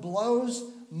what blows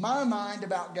my mind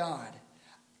about God.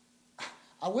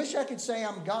 I wish I could say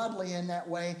I'm godly in that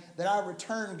way, that I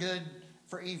return good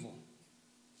for evil.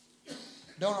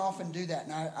 Don't often do that.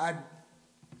 And I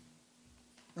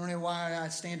don't know why I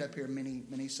stand up here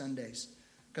many Sundays,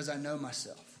 because I know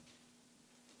myself.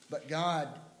 But God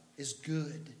is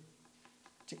good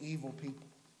to evil people.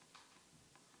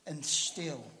 And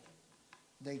still,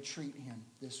 they treat Him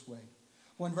this way.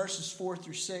 Well, in verses 4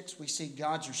 through 6, we see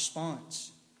God's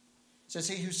response. It says,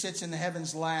 He who sits in the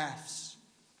heavens laughs.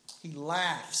 He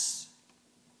laughs.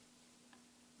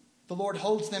 The Lord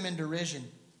holds them in derision.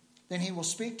 Then He will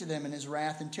speak to them in His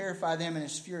wrath and terrify them in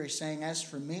His fury, saying, as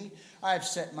for me, I have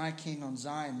set my king on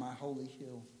Zion, my holy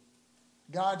hill.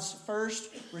 God's first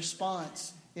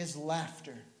response is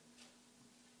laughter.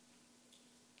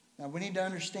 Now, we need to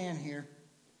understand here,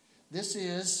 this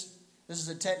is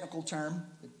a technical term.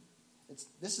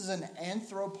 This is an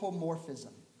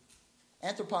anthropomorphism.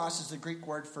 Anthropos is the Greek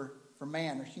word for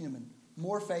man or human.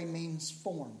 Morphe means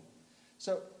form.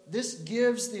 So this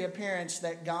gives the appearance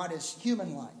that God is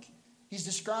human-like. He's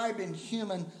described in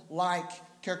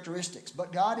human-like characteristics.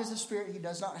 But God is a spirit. He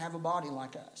does not have a body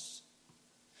like us.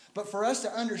 But for us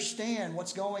to understand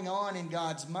what's going on in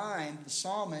God's mind, the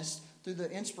psalmist, through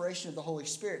the inspiration of the Holy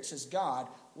Spirit, says God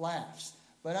laughs.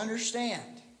 But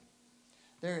understand,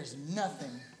 there is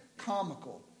nothing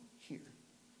comical here.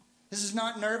 This is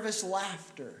not nervous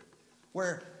laughter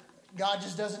where God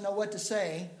just doesn't know what to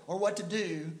say or what to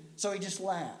do, so He just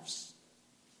laughs.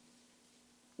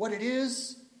 What it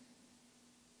is,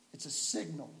 it's a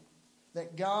signal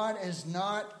that God is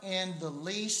not in the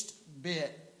least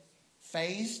bit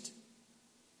fazed,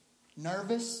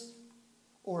 nervous,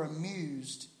 or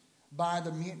amused by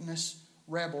the mutinous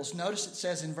rebels. Notice it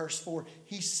says in verse 4,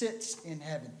 He sits in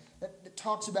heaven. That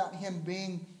talks about Him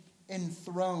being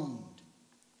enthroned.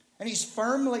 And He's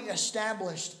firmly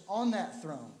established on that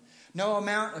throne. No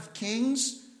amount of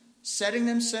kings setting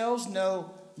themselves,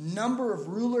 no number of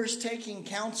rulers taking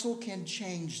counsel can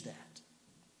change that.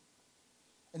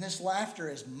 And this laughter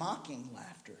is mocking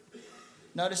laughter.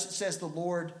 Notice it says the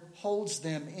Lord holds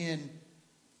them in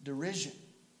derision.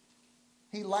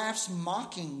 He laughs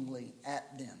mockingly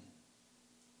at them.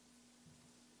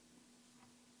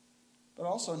 But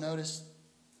also notice,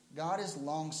 God is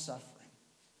long-suffering.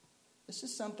 This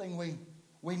is something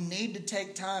we need to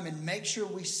take time and make sure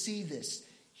we see this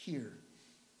here.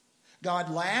 God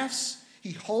laughs.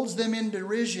 He holds them in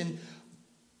derision.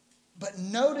 But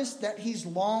notice that He's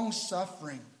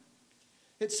long-suffering.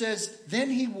 It says, then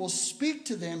He will speak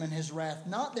to them in His wrath,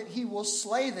 not that He will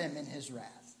slay them in His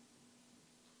wrath.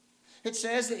 It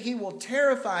says that He will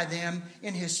terrify them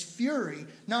in His fury,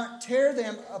 not tear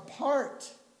them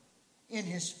apart in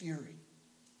His fury.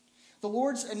 The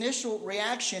Lord's initial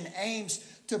reaction aims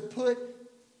to put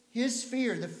His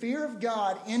fear, the fear of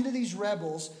God, into these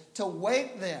rebels to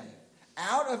wake them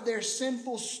out of their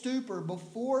sinful stupor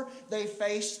before they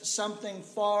face something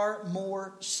far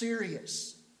more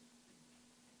serious.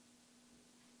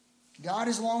 God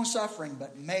is long-suffering,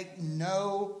 but make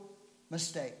no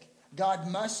mistake.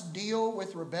 God must deal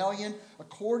with rebellion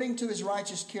according to His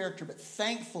righteous character, but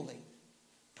thankfully,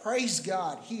 praise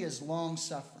God, He is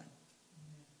long-suffering.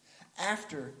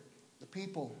 After the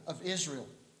people of Israel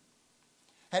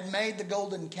had made the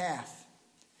golden calf,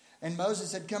 and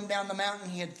Moses had come down the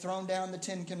mountain, he had thrown down the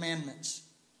 10 Commandments.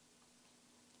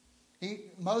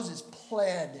 Moses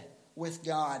pled with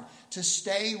God to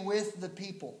stay with the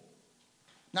people,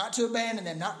 not to abandon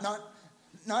them,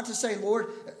 not to say, Lord,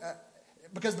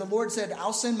 because the Lord said,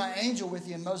 I'll send my angel with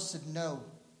you. And Moses said, no,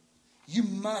 you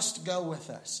must go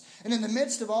with us. And in the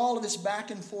midst of all of this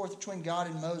back and forth between God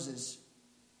and Moses,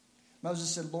 Moses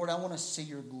said, Lord, I want to see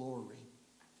your glory.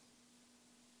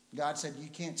 God said, you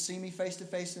can't see me face to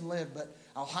face and live, but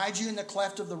I'll hide you in the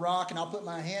cleft of the rock and I'll put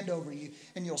my hand over you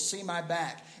and you'll see my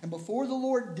back. And before the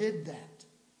Lord did that,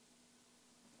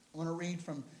 I want to read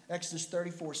from Exodus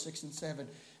 34, 6 and 7.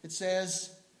 It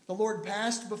says, the Lord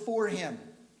passed before him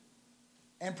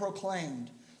and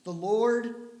proclaimed, the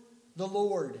Lord,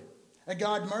 a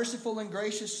God merciful and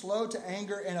gracious, slow to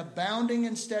anger, and abounding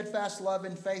in steadfast love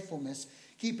and faithfulness,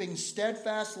 keeping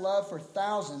steadfast love for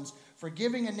thousands,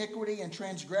 forgiving iniquity and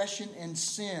transgression and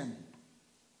sin.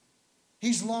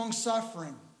 He's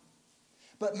long-suffering.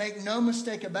 But make no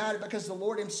mistake about it, because the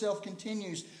Lord Himself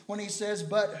continues when He says,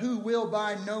 but who will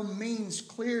by no means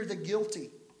clear the guilty,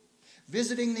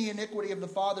 visiting the iniquity of the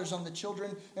fathers on the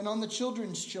children and on the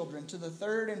children's children to the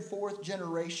third and fourth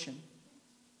generation.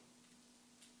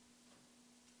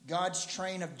 God's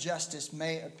train of justice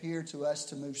may appear to us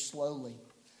to move slowly,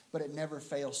 but it never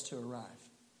fails to arrive.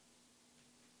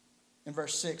 In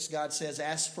verse 6, God says,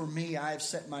 as for me, I have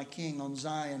set my king on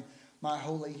Zion, my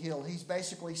holy hill. He's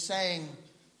basically saying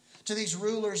to these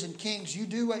rulers and kings, you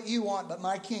do what you want, but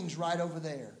my king's right over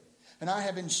there. And I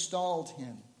have installed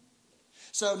him.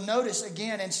 So notice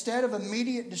again, instead of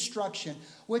immediate destruction,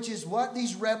 which is what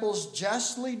these rebels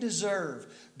justly deserve,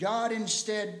 God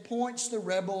instead points the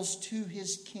rebels to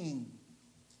His king.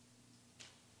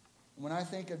 When I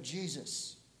think of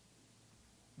Jesus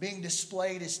being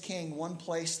displayed as king, one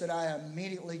place that I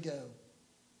immediately go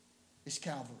is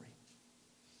Calvary.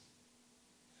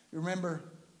 Remember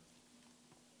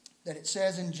that it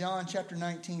says in John chapter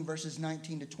 19, verses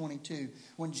 19 to 22,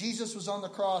 when Jesus was on the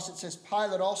cross, it says,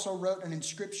 Pilate also wrote an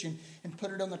inscription and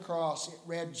put it on the cross. It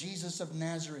read, Jesus of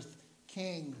Nazareth,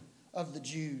 King of the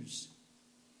Jews.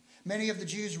 Many of the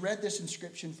Jews read this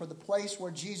inscription, for the place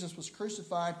where Jesus was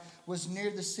crucified was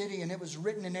near the city, and it was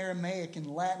written in Aramaic,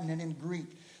 in Latin, and in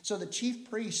Greek. So the chief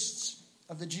priests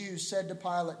of the Jews said to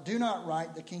Pilate, do not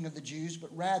write the King of the Jews,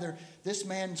 but rather this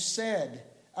man said,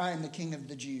 I am the King of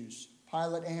the Jews.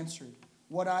 Pilate answered,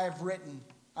 what I have written,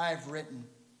 I have written.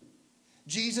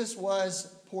 Jesus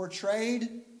was portrayed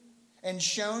and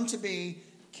shown to be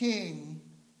king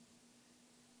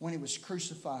when He was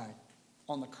crucified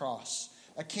on the cross.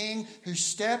 A king who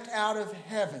stepped out of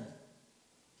heaven,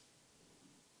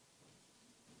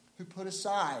 who put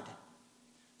aside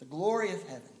the glory of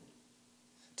heaven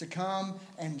to come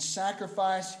and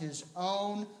sacrifice His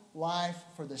own life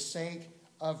for the sake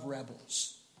of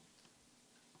rebels.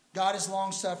 God is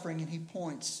long-suffering, and He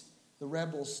points the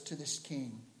rebels to this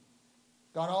king.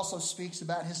 God also speaks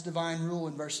about His divine rule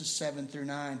in verses 7 through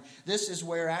 9. This is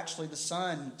where actually the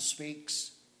Son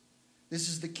speaks. This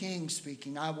is the king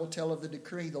speaking. I will tell of the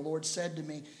decree. The Lord said to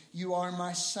me, you are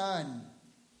my son.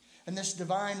 And this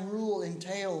divine rule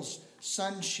entails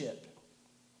sonship.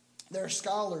 There are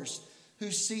scholars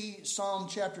who see Psalm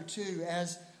chapter 2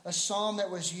 as a psalm that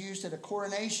was used at a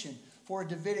coronation for a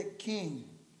Davidic king.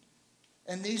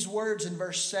 And these words in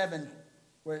verse 7,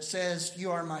 where it says,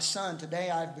 "You are my son, today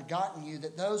I've begotten you,"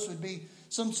 that those would be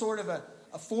some sort of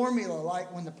a formula,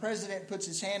 like when the president puts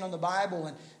his hand on the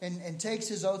Bible and takes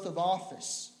his oath of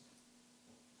office.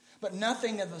 But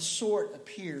nothing of the sort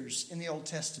appears in the Old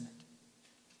Testament.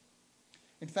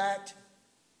 In fact,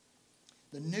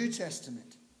 the New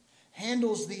Testament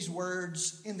handles these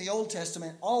words in the Old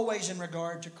Testament always in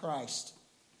regard to Christ.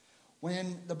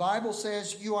 When the Bible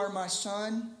says, "You are my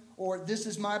son," or "This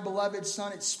is my beloved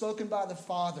son," it's spoken by the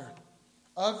Father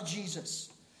of Jesus.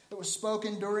 It was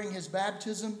spoken during his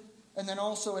baptism and then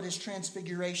also at his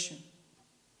transfiguration.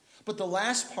 But the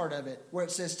last part of it, where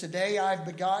it says, "Today I've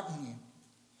begotten you,"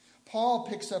 Paul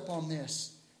picks up on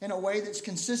this in a way that's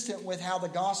consistent with how the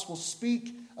Gospels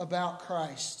speak about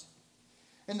Christ.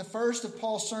 In the first of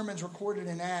Paul's sermons recorded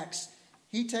in Acts,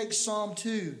 he takes Psalm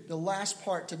 2, the last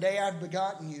part, "Today I've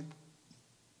begotten you,"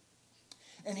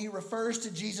 and he refers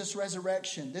to Jesus'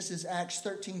 resurrection. This is Acts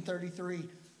 13:33,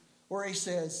 where he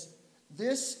says,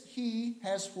 "This he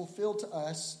has fulfilled to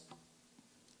us,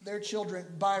 their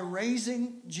children, by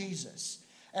raising Jesus.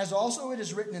 As also it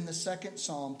is written in the second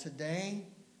Psalm, 'Today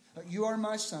you are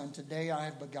my son, today I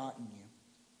have begotten you.'"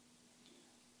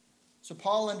 So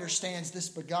Paul understands this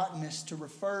begottenness to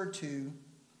refer to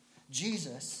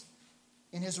Jesus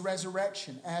in his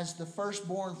resurrection as the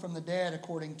firstborn from the dead,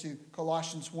 according to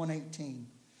Colossians 1:18.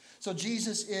 So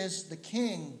Jesus is the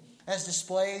king as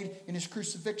displayed in his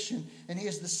crucifixion, and he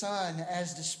is the son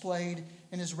as displayed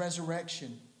in his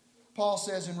resurrection. Paul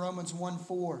says in Romans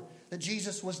 1:4 that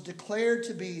Jesus was declared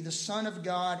to be the Son of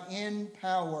God in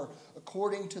power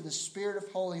according to the Spirit of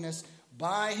holiness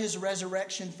by his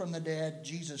resurrection from the dead,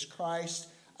 Jesus Christ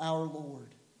our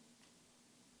Lord.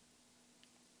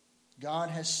 God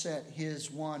has set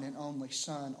his one and only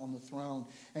Son on the throne,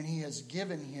 and he has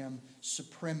given him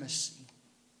supremacy.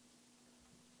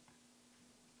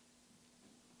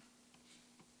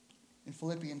 In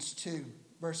Philippians 2,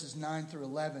 verses 9 through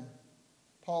 11,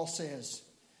 Paul says,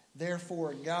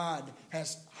 "Therefore God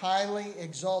has highly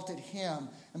exalted him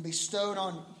and bestowed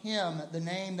on him the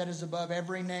name that is above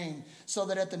every name, so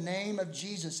that at the name of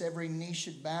Jesus every knee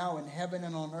should bow in heaven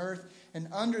and on earth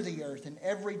and under the earth, and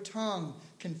every tongue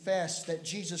confess that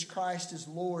Jesus Christ is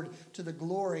Lord, to the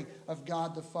glory of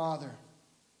God the Father."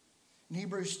 In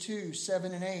Hebrews 2,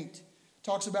 7 and 8,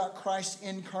 talks about Christ's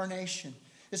incarnation.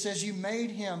 It says, "You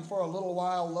made him for a little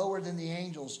while lower than the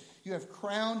angels. You have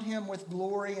crowned him with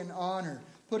glory and honor,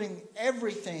 putting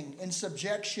everything in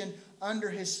subjection under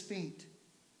his feet."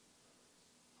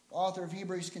 The author of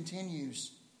Hebrews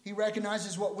continues. He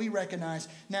recognizes what we recognize.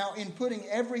 "Now, in putting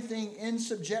everything in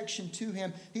subjection to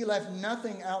him, he left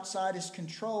nothing outside his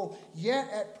control. Yet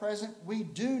at present, we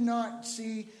do not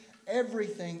see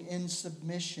everything in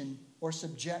submission or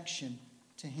subjection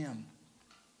to him."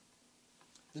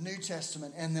 The New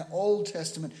Testament and the Old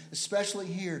Testament, especially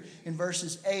here in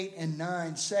verses 8 and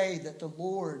 9, say that the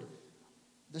Lord,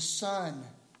 the Son,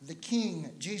 the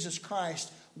King, Jesus Christ,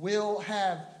 will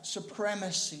have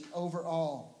supremacy over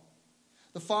all.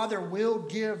 The Father will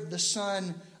give the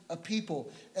Son a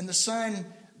people. And the Son,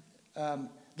 the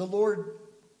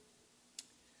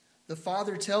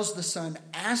Father tells the Son,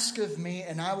 "Ask of me,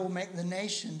 and I will make the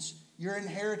nations your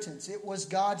inheritance." It was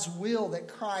God's will that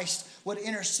Christ would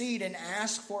intercede and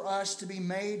ask for us to be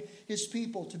made his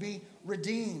people, to be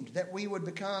redeemed, that we would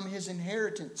become his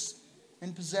inheritance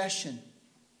and possession.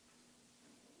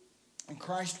 And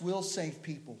Christ will save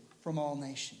people from all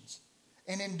nations.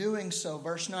 And in doing so,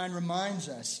 verse 9 reminds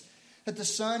us that the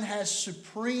Son has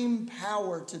supreme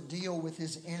power to deal with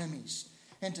his enemies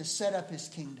and to set up his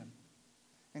kingdom.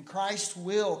 And Christ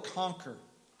will conquer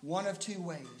one of two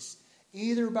ways: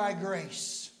 either by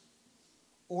grace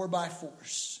or by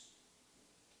force.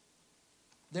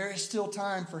 There is still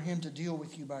time for him to deal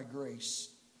with you by grace.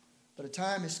 But a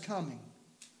time is coming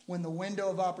when the window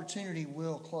of opportunity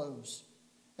will close.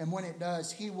 And when it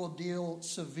does, he will deal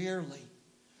severely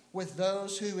with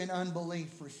those who in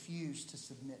unbelief refuse to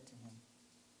submit to him.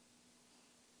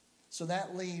 So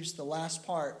that leaves the last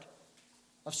part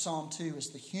of Psalm 2 as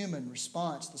the human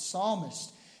response. The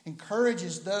psalmist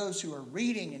encourages those who are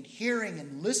reading and hearing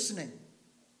and listening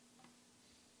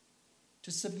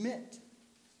to submit.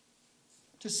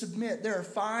 To submit. There are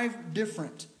 5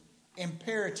 different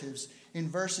imperatives in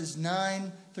verses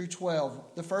 9 through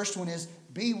 12. The first one is,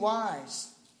 be wise.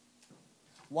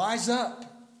 Wise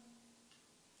up.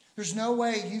 There's no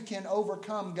way you can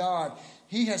overcome God.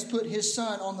 He has put his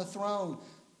Son on the throne.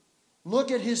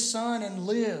 Look at his Son and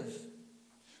live.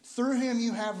 Through him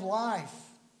you have life.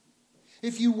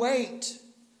 If you wait,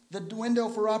 the window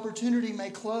for opportunity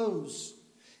may close.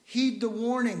 Heed the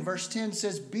warning. Verse 10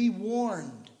 says, be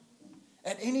warned.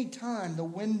 At any time, the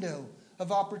window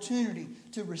of opportunity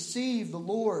to receive the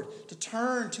Lord, to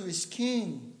turn to His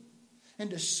King, and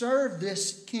to serve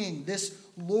this King, this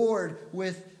Lord,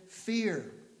 with fear.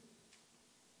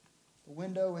 The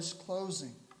window is closing.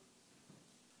 It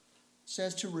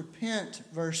says to repent,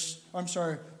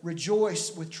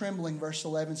 rejoice with trembling, verse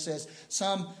 11 says.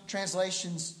 Some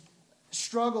translations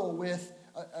struggle with,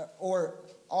 or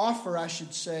offer, I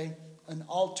should say, an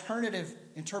alternative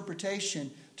interpretation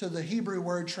to the Hebrew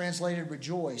word translated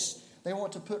rejoice. They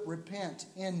want to put repent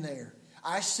in there.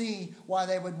 I see why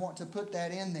they would want to put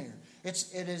that in there.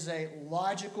 It is a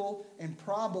logical and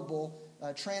probable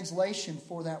translation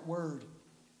for that word.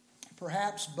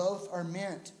 Perhaps both are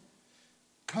meant.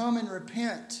 Come and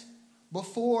repent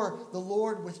before the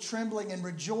Lord with trembling and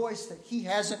rejoice that He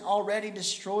hasn't already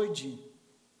destroyed you.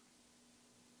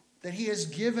 That He has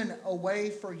given a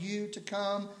way for you to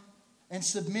come and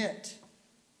submit.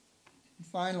 And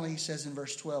finally, He says in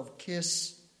verse 12,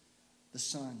 kiss the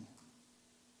Son.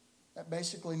 That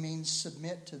basically means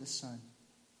submit to the Son.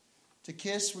 To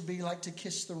kiss would be like to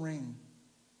kiss the ring.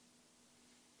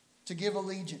 To give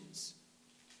allegiance.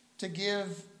 To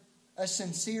give a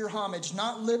sincere homage,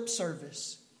 not lip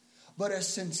service, but a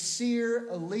sincere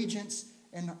allegiance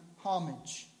and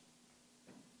homage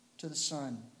to the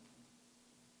Son.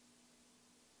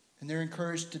 And they're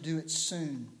encouraged to do it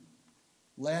soon,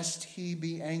 lest He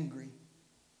be angry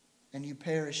and you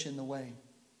perish in the way.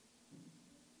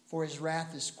 For His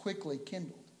wrath is quickly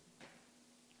kindled.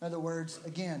 In other words,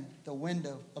 again, the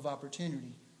window of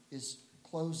opportunity is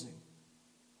closing.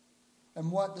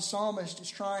 And what the psalmist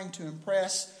is trying to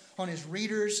impress on his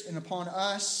readers and upon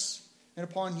us and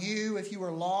upon you if you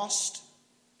are lost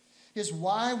is,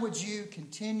 why would you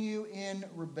continue in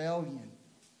rebellion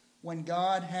when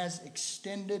God has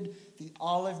extended the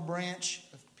olive branch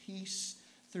of peace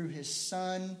through His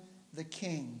Son, the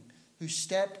King, who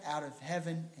stepped out of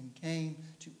heaven and came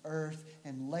to earth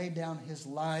and laid down His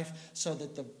life so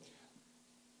that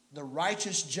the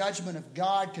righteous judgment of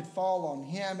God could fall on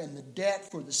Him and the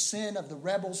debt for the sin of the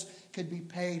rebels could be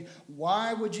paid?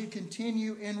 Why would you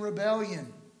continue in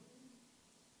rebellion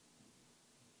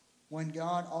when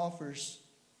God offers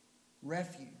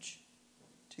refuge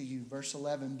to you? Verse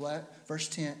 11,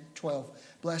 verse 12.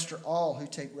 Blessed are all who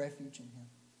take refuge in Him.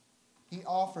 He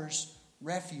offers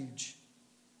refuge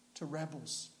to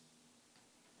rebels.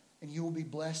 And you will be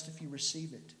blessed if you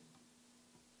receive it.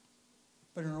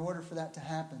 But in order for that to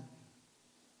happen,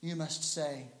 you must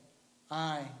say,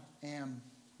 I am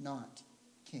not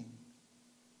king.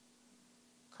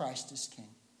 Christ is king.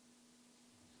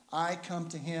 I come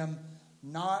to Him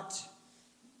not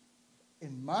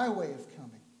in my way of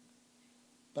coming,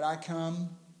 but I come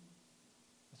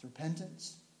with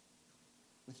repentance,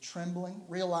 with trembling,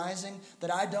 realizing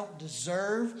that I don't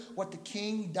deserve what the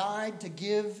King died to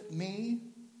give me,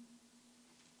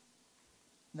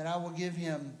 and that I will give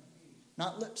Him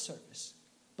not lip service,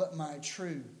 but my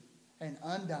true and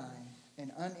undying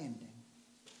and unending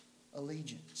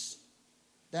allegiance.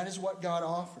 That is what God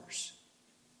offers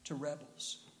to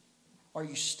rebels. Are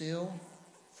you still,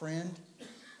 friend,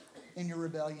 in your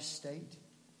rebellious state?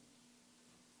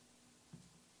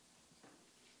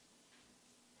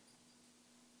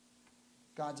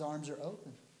 God's arms are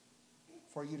open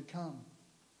for you to come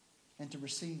and to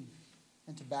receive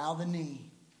and to bow the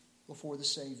knee before the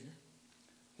Savior.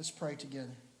 Let's pray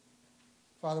together.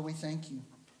 Father, we thank You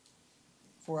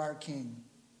for our King.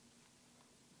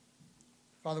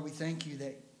 Father, we thank You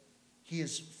that He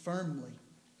is firmly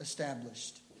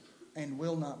established and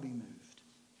will not be moved.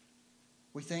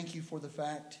 We thank You for the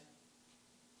fact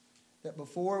that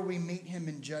before we meet Him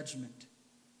in judgment,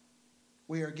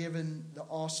 we are given the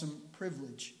awesome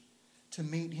privilege to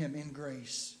meet Him in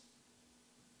grace.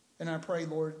 And I pray,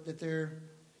 Lord, that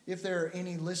if there are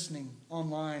any listening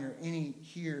online or any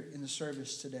here in the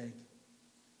service today,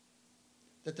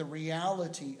 that the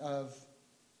reality of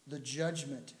the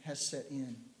judgment has set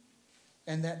in,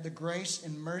 and that the grace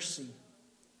and mercy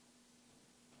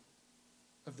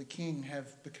of the King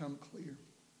have become clear.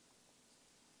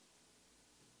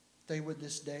 They would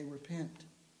this day repent.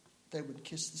 They would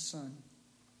kiss the Son.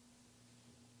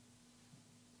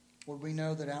 Lord, we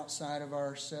know that outside of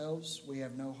ourselves, we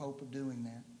have no hope of doing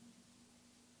that.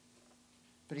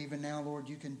 But even now, Lord,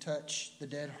 You can touch the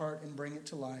dead heart and bring it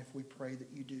to life. We pray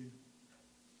that You do.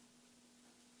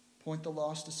 Point the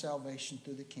lost to salvation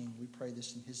through the King. We pray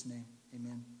this in His name.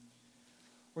 Amen.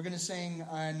 We're going to sing,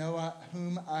 I Know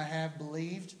Whom I Have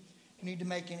Believed. If you need to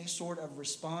make any sort of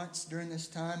response during this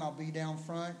time, I'll be down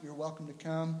front. You're welcome to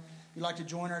come you'd like to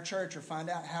join our church or find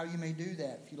out how you may do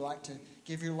that, if you'd like to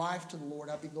give your life to the Lord,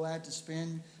 I'd be glad to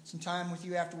spend some time with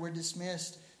you after we're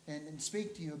dismissed and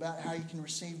speak to you about how you can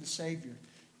receive the Savior.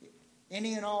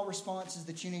 Any and all responses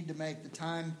that you need to make, the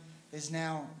time is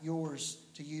now yours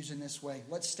to use in this way.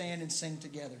 Let's stand and sing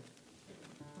together.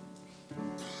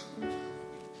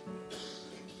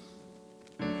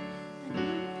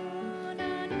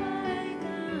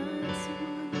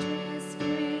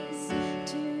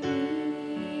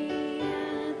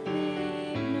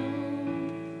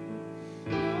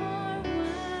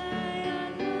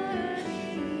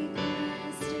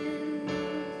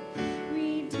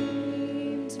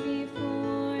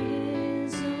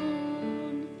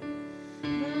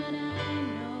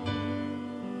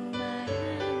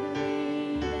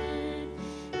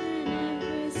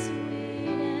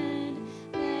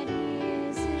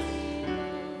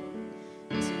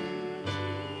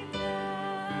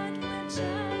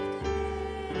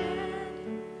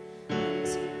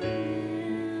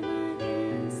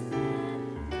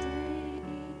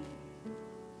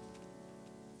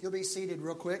 You'll be seated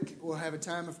real quick. We'll have a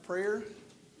time of prayer.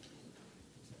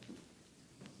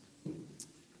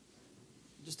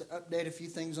 Just to update a few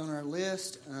things on our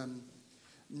list.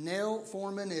 Nell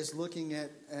Foreman is looking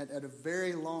at a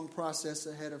very long process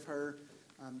ahead of her.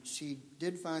 She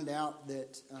did find out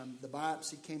that the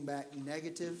biopsy came back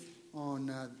negative on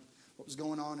what was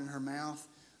going on in her mouth.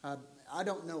 I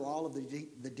don't know all of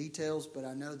the details, but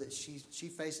I know that she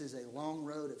faces a long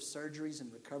road of surgeries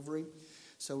and recovery.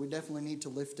 So we definitely need to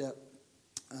lift up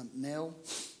Nell.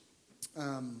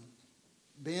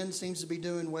 Ben seems to be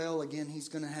doing well. Again, he's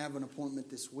going to have an appointment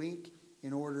this week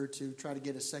in order to try to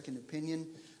get a second opinion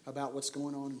about what's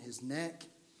going on in his neck.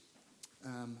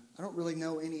 I don't really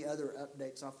know any other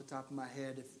updates off the top of my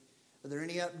head. Are there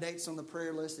any updates on the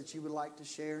prayer list that you would like to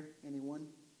share? Anyone?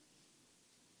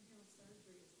 Nell's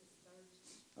surgery is this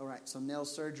Thursday. All right, so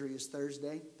Nell's surgery is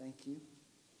Thursday. Thank you.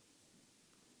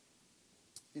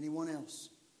 Anyone else?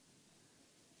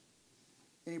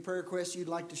 Any prayer requests you'd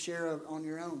like to share on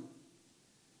your own?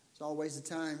 It's always the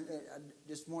time. I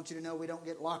just want you to know we don't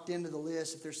get locked into the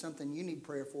list. If there's something you need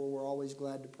prayer for, we're always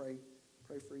glad to pray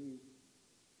for you.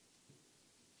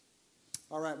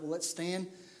 All right, well, let's stand.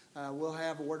 We'll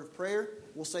have a word of prayer.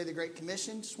 We'll say the Great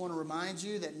Commission. Just want to remind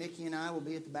you that Mickey and I will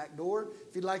be at the back door.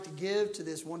 If you'd like to give to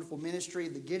this wonderful ministry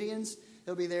of the Gideons,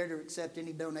 he'll be there to accept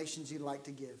any donations you'd like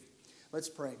to give. Let's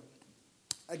pray.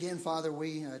 Again, Father,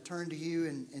 we turn to you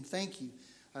and thank you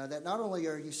that not only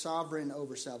are you sovereign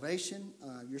over salvation,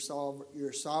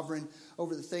 you're sovereign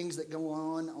over the things that go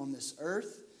on this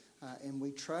earth. And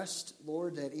we trust,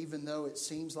 Lord, that even though it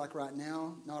seems like right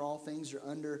now not all things are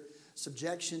under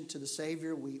subjection to the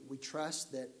Savior, we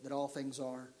trust that all things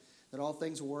are, that all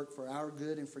things will work for our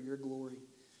good and for your glory.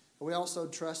 We also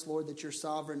trust, Lord, that you're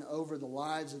sovereign over the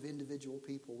lives of individual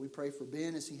people. We pray for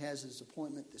Ben as he has his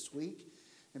appointment this week,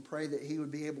 and pray that he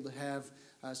would be able to have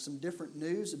some different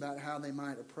news about how they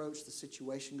might approach the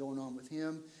situation going on with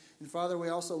him. And Father, we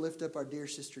also lift up our dear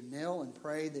sister Nell and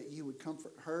pray that you would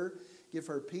comfort her, give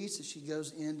her peace as she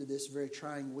goes into this very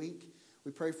trying week.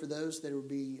 We pray for those that will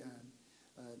be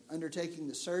undertaking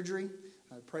the surgery.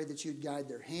 Pray that you'd guide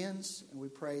their hands, and we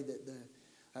pray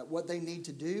that what they need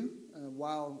to do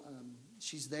while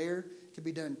she's there can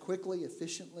be done quickly,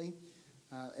 efficiently,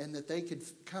 and that they could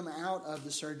come out of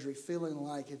the surgery feeling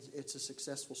like it's a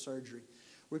successful surgery.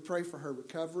 We pray for her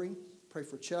recovery. Pray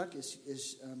for Chuck as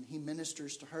he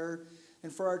ministers to her.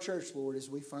 And for our church, Lord, as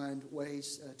we find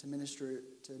ways to minister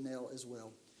to Nell as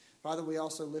well. Father, we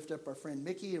also lift up our friend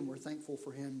Mickey, and we're thankful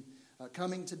for him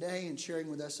coming today and sharing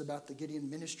with us about the Gideon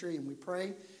ministry. And we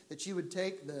pray that you would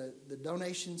take the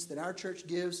donations that our church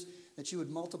gives, that you would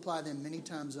multiply them many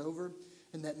times over,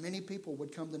 and that many people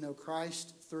would come to know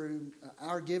Christ through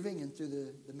our giving and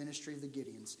through the ministry of the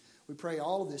Gideons. We pray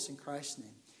all of this in Christ's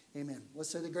name. Amen. Let's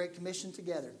say the Great Commission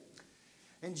together.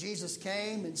 And Jesus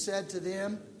came and said to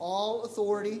them, all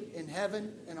authority in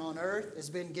heaven and on earth has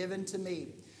been given to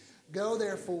me. Go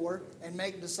therefore and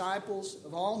make disciples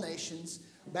of all nations,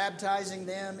 baptizing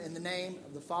them in the name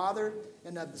of the Father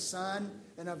and of the Son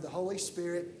and of the Holy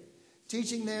Spirit,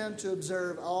 teaching them to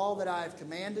observe all that I have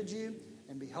commanded you.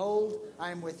 And behold,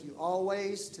 I am with you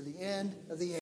always to the end of the age.